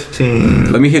episode is it?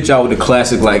 15. Let me hit y'all with the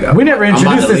classic. Like we never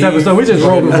introduced this episode. We just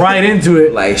rolled right into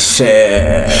it. Like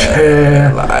shit.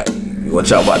 Like what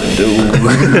y'all about to do?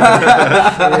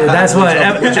 That's what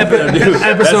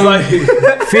episode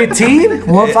 15.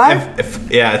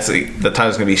 1-5. Yeah, it's the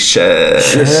title's gonna be shit.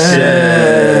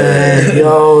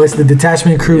 Yo, it's the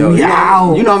detachment crew. You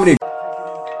know how many